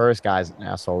think the first guy's an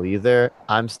asshole either.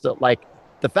 I'm still like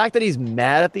the fact that he's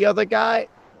mad at the other guy,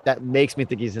 that makes me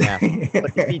think he's an asshole.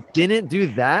 But if he didn't do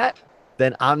that,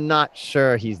 then I'm not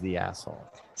sure he's the asshole.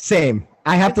 Same.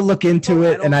 I have to look into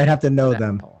it and I'd have to know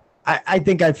them. I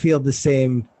think I feel the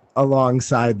same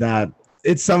alongside that.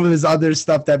 It's some of his other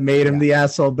stuff that made him the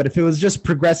asshole. But if it was just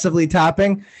progressively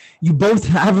tapping, you both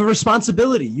have a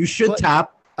responsibility. You should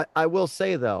tap. I will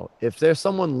say, though, if there's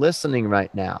someone listening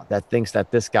right now that thinks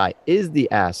that this guy is the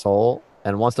asshole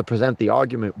and wants to present the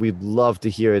argument, we'd love to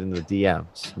hear it in the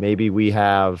DMs. Maybe we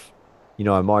have,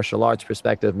 a martial arts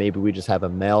perspective. Maybe we just have a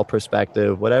male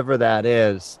perspective. Whatever that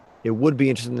is, it would be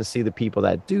interesting to see the people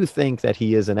that do think that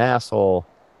he is an asshole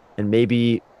and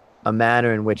maybe a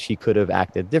manner in which he could have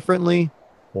acted differently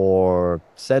or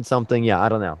said something. Yeah, I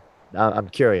don't know. I'm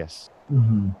curious.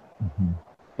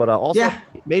 But also,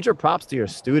 major props to your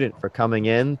student for coming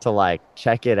in to like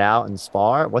check it out and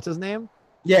spar. What's his name?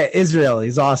 Yeah, Israel.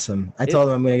 He's awesome. I told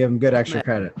him I'm going to give him good extra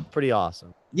credit. Pretty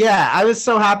awesome. Yeah, I was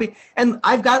so happy. And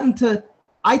I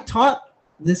taught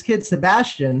this kid,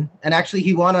 Sebastian, and actually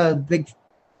he won a big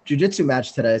jiu-jitsu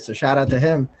match today. So shout out to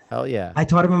him. Hell yeah. I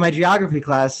taught him in my geography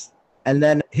class. And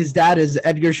then his dad is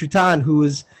Edgar Shutan, who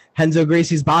is Renzo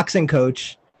Gracie's boxing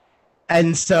coach.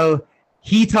 And so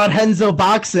he taught Renzo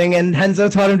boxing and Renzo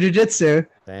taught him jiu-jitsu.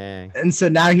 Dang. And so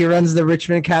now he runs the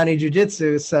Richmond County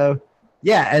Jiu-Jitsu. So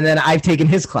yeah, and then I've taken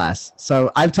his class.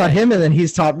 So I've taught him and then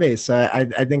he's taught me. So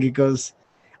I think it goes.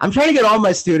 I'm trying to get all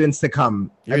my students to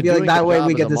come. I feel like that way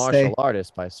we get to stay. Martial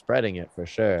artist by spreading it for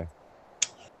sure.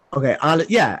 Okay,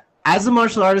 as a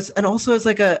martial artist and also as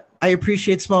I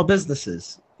appreciate small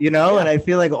businesses, and I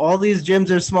feel like all these gyms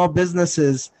are small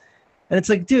businesses. And it's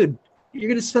like, dude, you're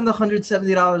going to spend the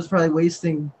 $170 probably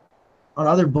wasting on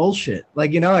other bullshit.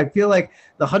 Like, I feel like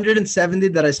the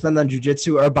 $170 that I spend on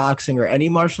jiu-jitsu or boxing or any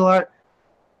martial art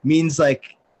means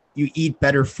like you eat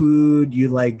better food, you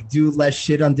like do less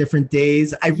shit on different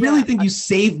days. I really think you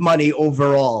save money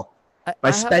overall by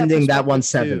spending that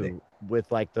 $170.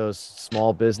 With like those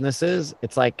small businesses,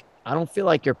 it's like, I don't feel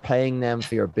like you're paying them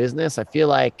for your business. I feel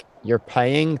like you're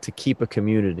paying to keep a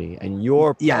community and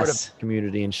you're part of the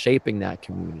community and shaping that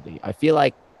community. I feel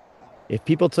like if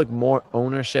people took more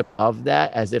ownership of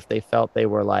that as if they felt they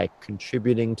were like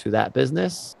contributing to that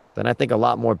business, then I think a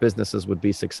lot more businesses would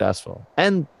be successful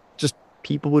and just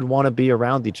people would want to be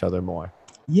around each other more.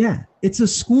 Yeah, it's a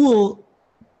school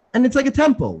and it's like a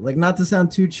temple, like not to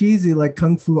sound too cheesy, like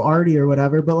Kung Fu Arty or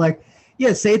whatever, but like,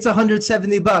 yeah, say it's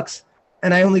 $170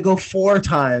 and I only go 4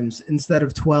 times instead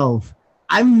of 12.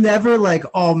 I'm never like,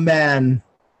 oh man,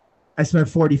 I spent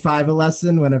 $45 a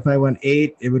lesson when if I went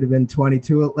 8, it would have been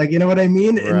 22. Like, you know what I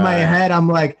mean? Right. In my head, I'm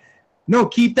like, no,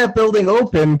 keep that building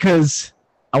open because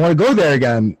I want to go there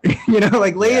again,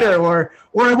 like later, or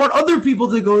I want other people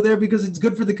to go there because it's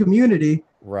good for the community.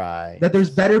 Right. That there's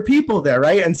better people there,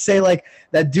 right? And say like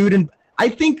that dude. And I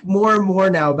think more and more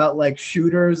now about like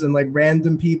shooters and like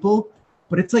random people,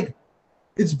 but it's like,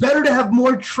 it's better to have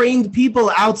more trained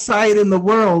people outside in the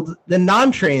world than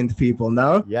non-trained people,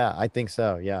 no? Yeah, I think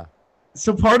so, yeah.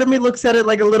 So part of me looks at it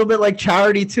like a little bit like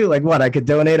charity too. Like what, I could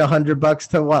donate $100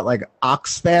 to what, like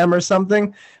Oxfam or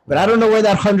something? But I don't know where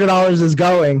that $100 is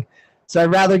going. So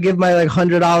I'd rather give my like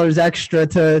 $100 extra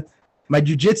to my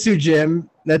jiu-jitsu gym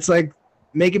that's like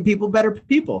making people better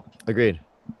people. Agreed.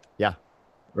 Yeah.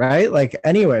 Right? Like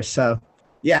anywhere. So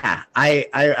yeah,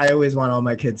 I always want all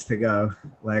my kids to go.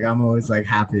 Like I'm always like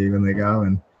happy when they go.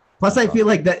 And plus I feel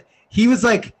like that he was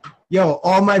like, yo,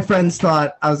 all my friends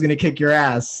thought I was going to kick your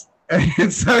ass.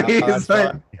 And so he's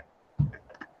like,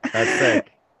 that's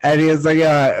sick. And he was like,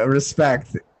 yeah,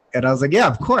 respect. And I was like, yeah,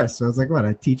 of course. So I was like, what?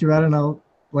 I teach about it and I'll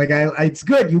like, it's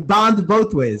good. You bond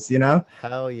both ways,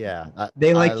 Hell yeah.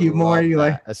 They like you more. You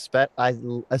like, I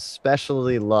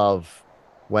especially love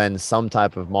when some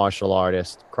type of martial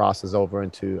artist crosses over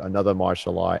into another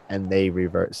martial art and they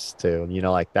reverse too.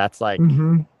 Like that's like,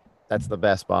 that's the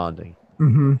best bonding.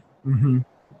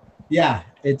 Yeah,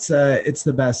 it's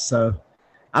the best. So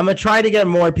I'm gonna try to get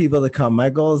more people to come. My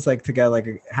goal is like to get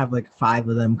have 5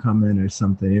 of them come in or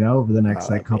something, over the next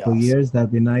couple years.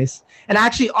 That'd be nice. And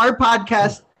actually, our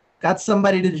podcast got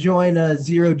somebody to join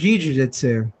Zero G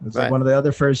Jiu-Jitsu. It was one of the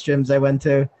other first gyms I went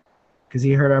to because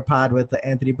he heard our pod with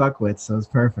Anthony Buckwitz, so it was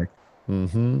perfect.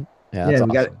 Mm-hmm. Yeah, we awesome.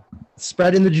 got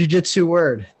spreading the jiu-jitsu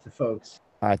word to folks.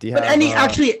 All right, do you but have,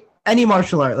 any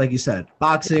martial art, like you said,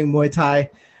 boxing, Muay Thai.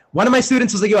 One of my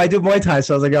students was like, yo, I do Muay Thai.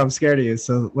 So I was like, yo, I'm scared of you.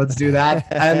 So let's do that.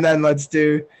 And then let's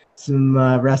do some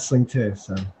wrestling too.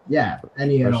 So yeah,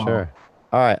 any and all. Sure.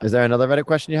 All right. Is there another Reddit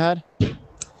question you had?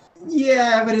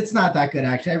 Yeah, but it's not that good,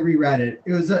 actually. I reread it.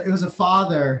 It was a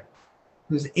father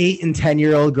whose 8 and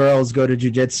 10-year-old girls go to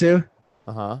jiu-jitsu.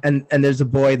 Uh-huh. And there's a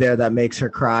boy there that makes her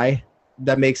cry.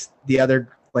 That makes the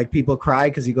other people cry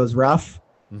because he goes rough.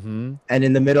 Mm-hmm. And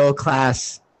in the middle of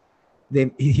class, the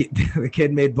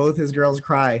kid made both his girls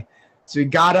cry. So he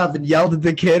got up and yelled at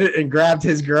the kid and grabbed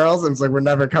his girls and was like, "We're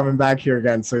never coming back here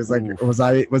again." So he's like, Oof. was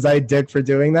I a dick for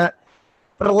doing that?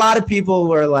 But a lot of people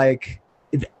were like,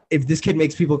 if this kid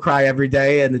makes people cry every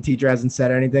day and the teacher hasn't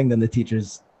said anything, then the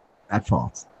teacher's at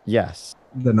fault. Yes.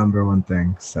 The number one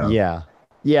thing. So yeah.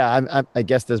 I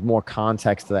guess there's more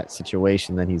context to that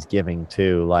situation than he's giving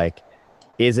too. Like,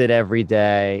 is it every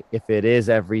day? If it is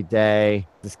every day,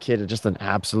 this kid is just an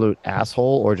absolute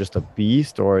asshole or just a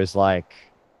beast, or is like,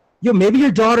 yo, maybe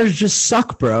your daughters just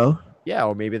suck, bro. Yeah,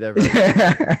 or maybe they're do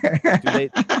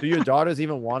your daughters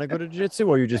even want to go to jiu-jitsu,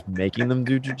 or are you just making them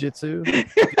do jiu-jitsu? Do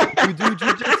you do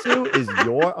jiu-jitsu? Is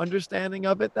your understanding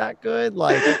of it that good?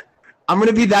 Like, I'm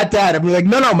gonna be that dad. I'm like,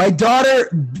 no, my daughter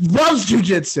loves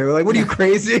jiu-jitsu. Like, what are you,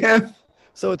 crazy?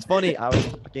 So it's funny.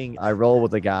 I roll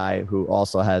with a guy who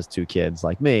also has 2 kids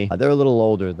like me. They're a little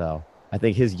older though. I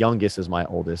think his youngest is my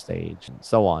oldest age, and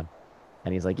so on.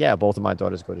 And he's like, yeah, both of my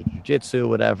daughters go to jiu-jitsu,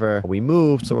 whatever. We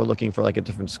moved, so we're looking for like a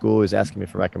different school. He was asking me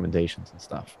for recommendations and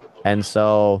stuff. And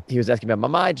so he was asking me about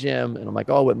my gym, and I'm like,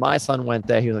 oh, my son went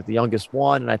there. He was like the youngest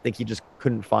one, and I think he just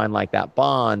couldn't find like that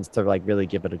bond to like really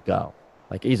give it a go.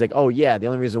 Like, he's like, oh yeah, the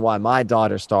only reason why my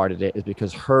daughter started it is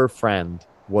because her friend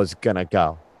was gonna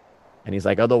go. And he's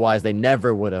like, otherwise they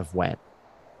never would have went.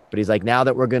 But he's like, now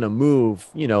that we're gonna move,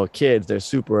 kids, they're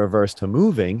super averse to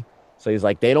moving. So he's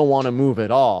like, they don't want to move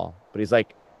at all. But he's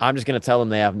like, I'm just going to tell them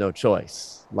they have no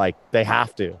choice. Like, they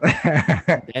have to.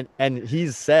 and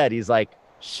he's like,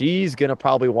 she's going to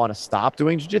probably want to stop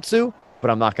doing jiu-jitsu, but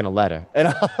I'm not going to let her. And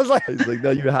I was like, he's like,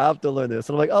 no, you have to learn this.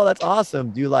 And I'm like, oh, that's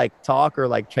awesome. Do you like talk or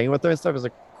like train with her and stuff? I was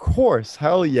like, of course.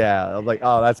 Hell yeah. I'm like,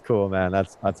 oh, that's cool, man.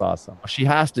 That's awesome. She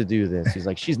has to do this. He's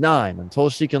like, she's 9 until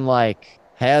she can like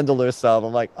handle herself.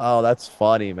 I'm like, oh, that's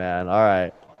funny, man. All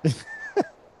right.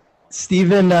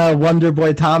 Stephen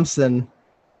Wonderboy Thompson,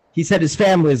 he said his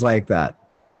family's like that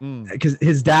because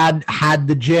his dad had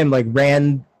the gym, like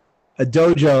ran a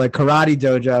dojo, like karate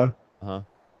dojo. Uh-huh.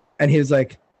 And he was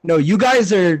like, no, you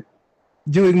guys are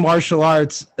doing martial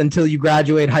arts until you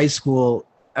graduate high school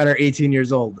and are 18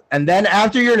 years old. And then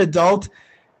after you're an adult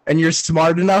and you're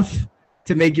smart enough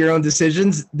to make your own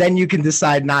decisions, then you can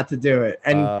decide not to do it.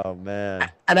 And, oh, man.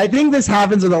 And I think this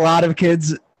happens with a lot of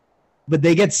kids, but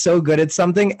they get so good at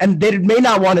something and they may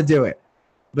not want to do it,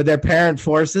 but their parent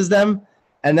forces them.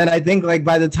 And then I think like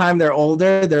by the time they're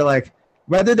older, they're like,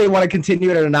 whether they want to continue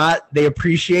it or not, they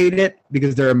appreciate it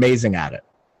because they're amazing at it.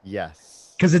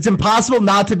 Yes. Because it's impossible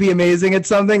not to be amazing at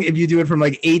something if you do it from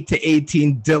like 8 to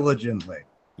 18 diligently.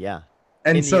 Yeah.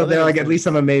 And so they're like, at least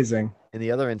I'm amazing. In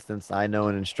the other instance, I know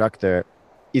an instructor.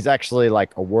 He's actually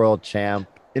like a world champ,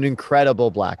 an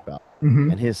incredible black belt.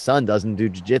 Mm-hmm. And his son doesn't do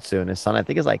jiu-jitsu. And his son, I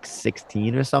think, is like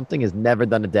 16 or something, has never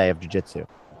done a day of jiu-jitsu.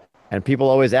 And people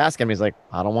always ask him, he's like,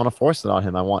 I don't want to force it on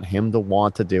him. I want him to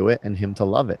want to do it and him to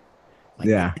love it. Like,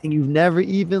 yeah. And you've never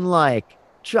even like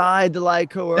tried to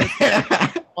like coerce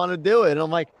want to do it. And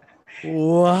I'm like,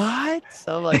 what?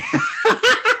 So I'm like,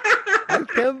 I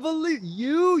can't believe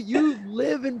you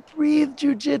live and breathe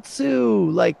jiu-jitsu.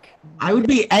 Like, I would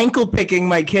be ankle picking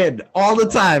my kid all the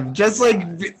time. Just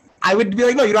like, I would be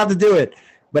like, no, you don't have to do it,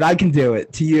 but I can do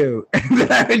it to you. And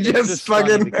then I would just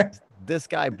fucking. This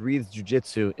guy breathes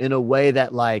jiu-jitsu in a way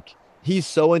that like he's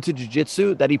so into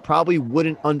jiu-jitsu that he probably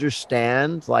wouldn't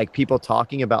understand like people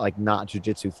talking about like not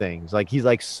jiu-jitsu things. Like he's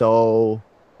like so,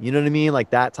 you know what I mean? Like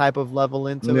that type of level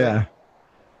into it.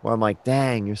 Where I'm like,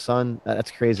 dang, your son, that's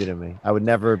crazy to me. I would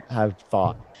never have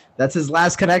thought. That's his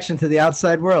last connection to the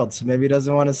outside world. So maybe he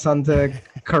doesn't want his son to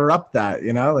corrupt that,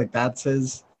 like that's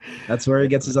where he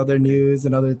gets his other news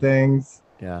and other things.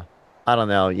 Yeah. I don't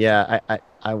know. Yeah.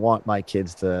 I want my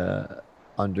kids to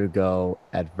undergo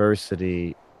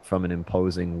adversity from an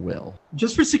imposing will.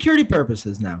 Just for security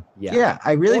purposes now. Yeah. Yeah.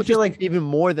 I really feel like even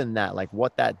more than that, like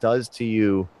what that does to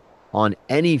you on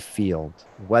any field,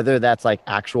 whether that's like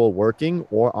actual working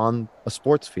or on a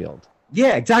sports field.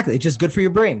 Yeah, exactly. It's just good for your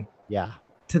brain. Yeah.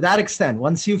 To that extent,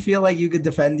 once you feel like you could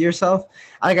defend yourself,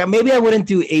 like maybe I wouldn't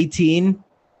do 18,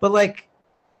 but like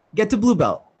get to blue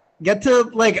belt. Get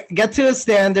to a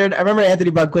standard. I remember Anthony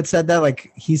Buckwitz said that,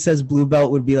 like he says blue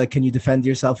belt would be like, can you defend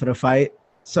yourself in a fight?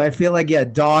 So I feel like, yeah,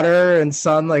 daughter and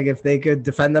son, like if they could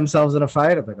defend themselves in a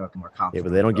fight, I'm like, okay, more confident. Yeah,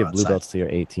 but they don't give blue belts till you're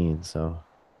 18, so.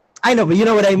 I know, but you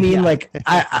know what I mean? Yeah. Like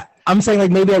I'm saying,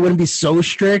 like maybe I wouldn't be so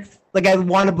strict. Like I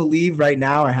want to believe right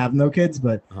now, I have no kids,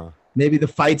 but maybe the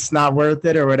fight's not worth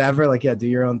it or whatever. Like, yeah, do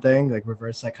your own thing, like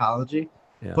reverse psychology.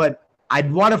 Yeah. But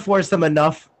I'd want to force them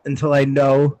enough until I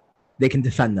know they can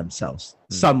defend themselves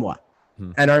somewhat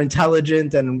and are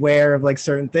intelligent and aware of like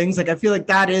certain things. Like I feel like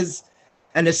that is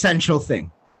an essential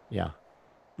thing. Yeah.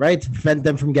 Right? To prevent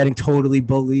them from getting totally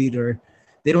bullied, or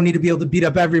they don't need to be able to beat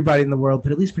up everybody in the world,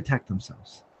 but at least protect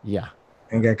themselves. Yeah.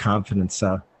 And get confidence.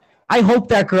 So I hope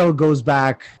that girl goes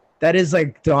back. That is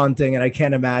like daunting, and I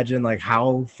can't imagine like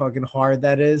how fucking hard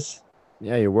that is.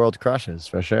 Yeah, your world crushes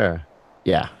for sure.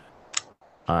 Yeah.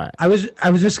 All right. I was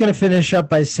just gonna finish up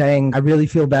by saying I really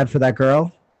feel bad for that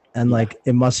girl, and like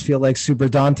it must feel like super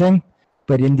daunting.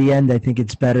 But in the end, I think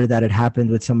it's better that it happened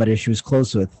with somebody she was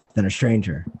close with than a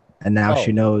stranger. And now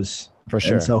she knows. For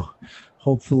sure. And so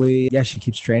hopefully, yeah, she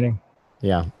keeps training.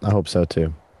 Yeah, I hope so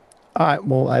too. All right.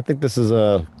 Well, I think this is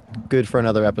good for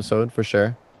another episode for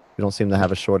sure. We don't seem to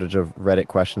have a shortage of Reddit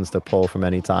questions to pull from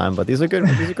any time, but these are good.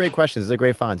 These are great questions. These are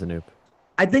great finds, Anoop.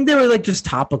 I think they were like just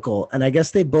topical, and I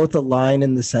guess they both align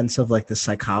in the sense of like the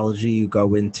psychology you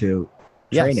go into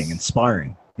training and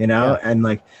sparring, you know, and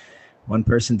like one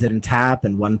person didn't tap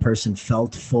and one person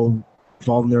felt full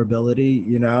vulnerability,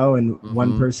 you know, and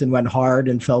one person went hard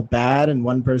and felt bad, and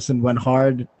one person went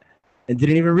hard and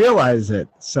didn't even realize it.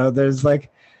 So there's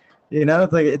like, you know,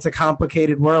 it's a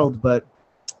complicated world. But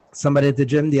somebody at the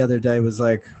gym the other day was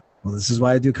like, well, this is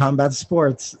why I do combat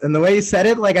sports. And the way he said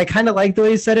it, like, I kind of like the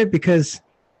way he said it, because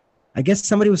I guess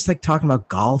somebody was like talking about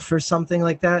golf or something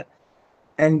like that.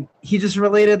 And he just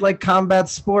related like combat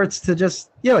sports to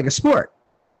just, like a sport.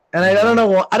 And I don't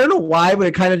know why, but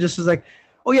it kind of just was like,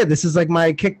 oh yeah, this is like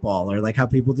my kickball, or like how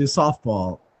people do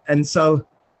softball. And so,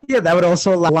 yeah, that would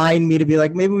also align me to be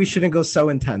like, maybe we shouldn't go so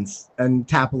intense and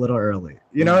tap a little early.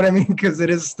 You know what I mean? Because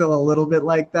it is still a little bit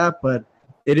like that, but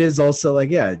it is also like,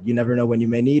 yeah, you never know when you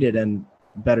may need it, and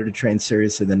better to train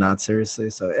seriously than not seriously.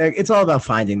 So it's all about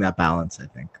finding that balance, I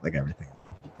think, like everything.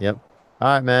 Yep. All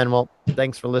right, man. Well,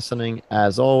 thanks for listening.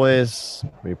 As always,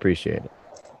 we appreciate it.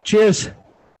 Cheers.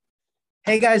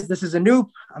 Hey guys, this is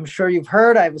Anoop. I'm sure you've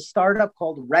heard I have a startup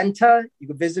called Renta. You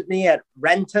can visit me at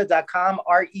renta.com,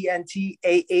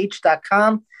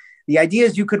 rentah.com. The idea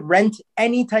is you could rent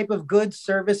any type of goods,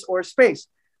 service, or space.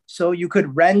 So you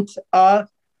could rent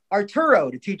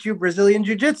Arturo to teach you Brazilian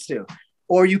Jiu-Jitsu,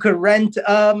 or you could rent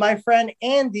my friend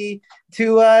Andy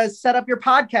to set up your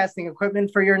podcasting equipment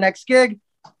for your next gig,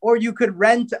 or you could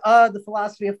rent the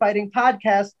Philosophy of Fighting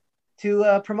podcast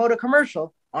to promote a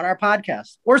commercial on our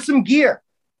podcast, or some gear,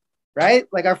 right?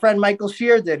 Like our friend Michael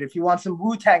Shear did, if you want some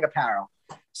Wu-Tang apparel.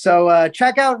 So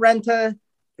check out Renta. It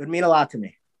would mean a lot to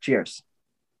me. Cheers.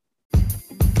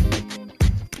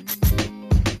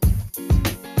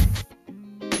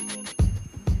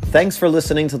 Thanks for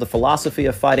listening to the Philosophy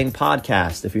of Fighting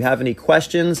podcast. If you have any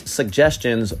questions,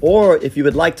 suggestions, or if you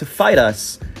would like to fight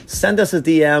us, send us a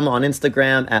DM on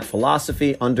Instagram at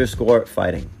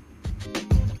philosophy_fighting.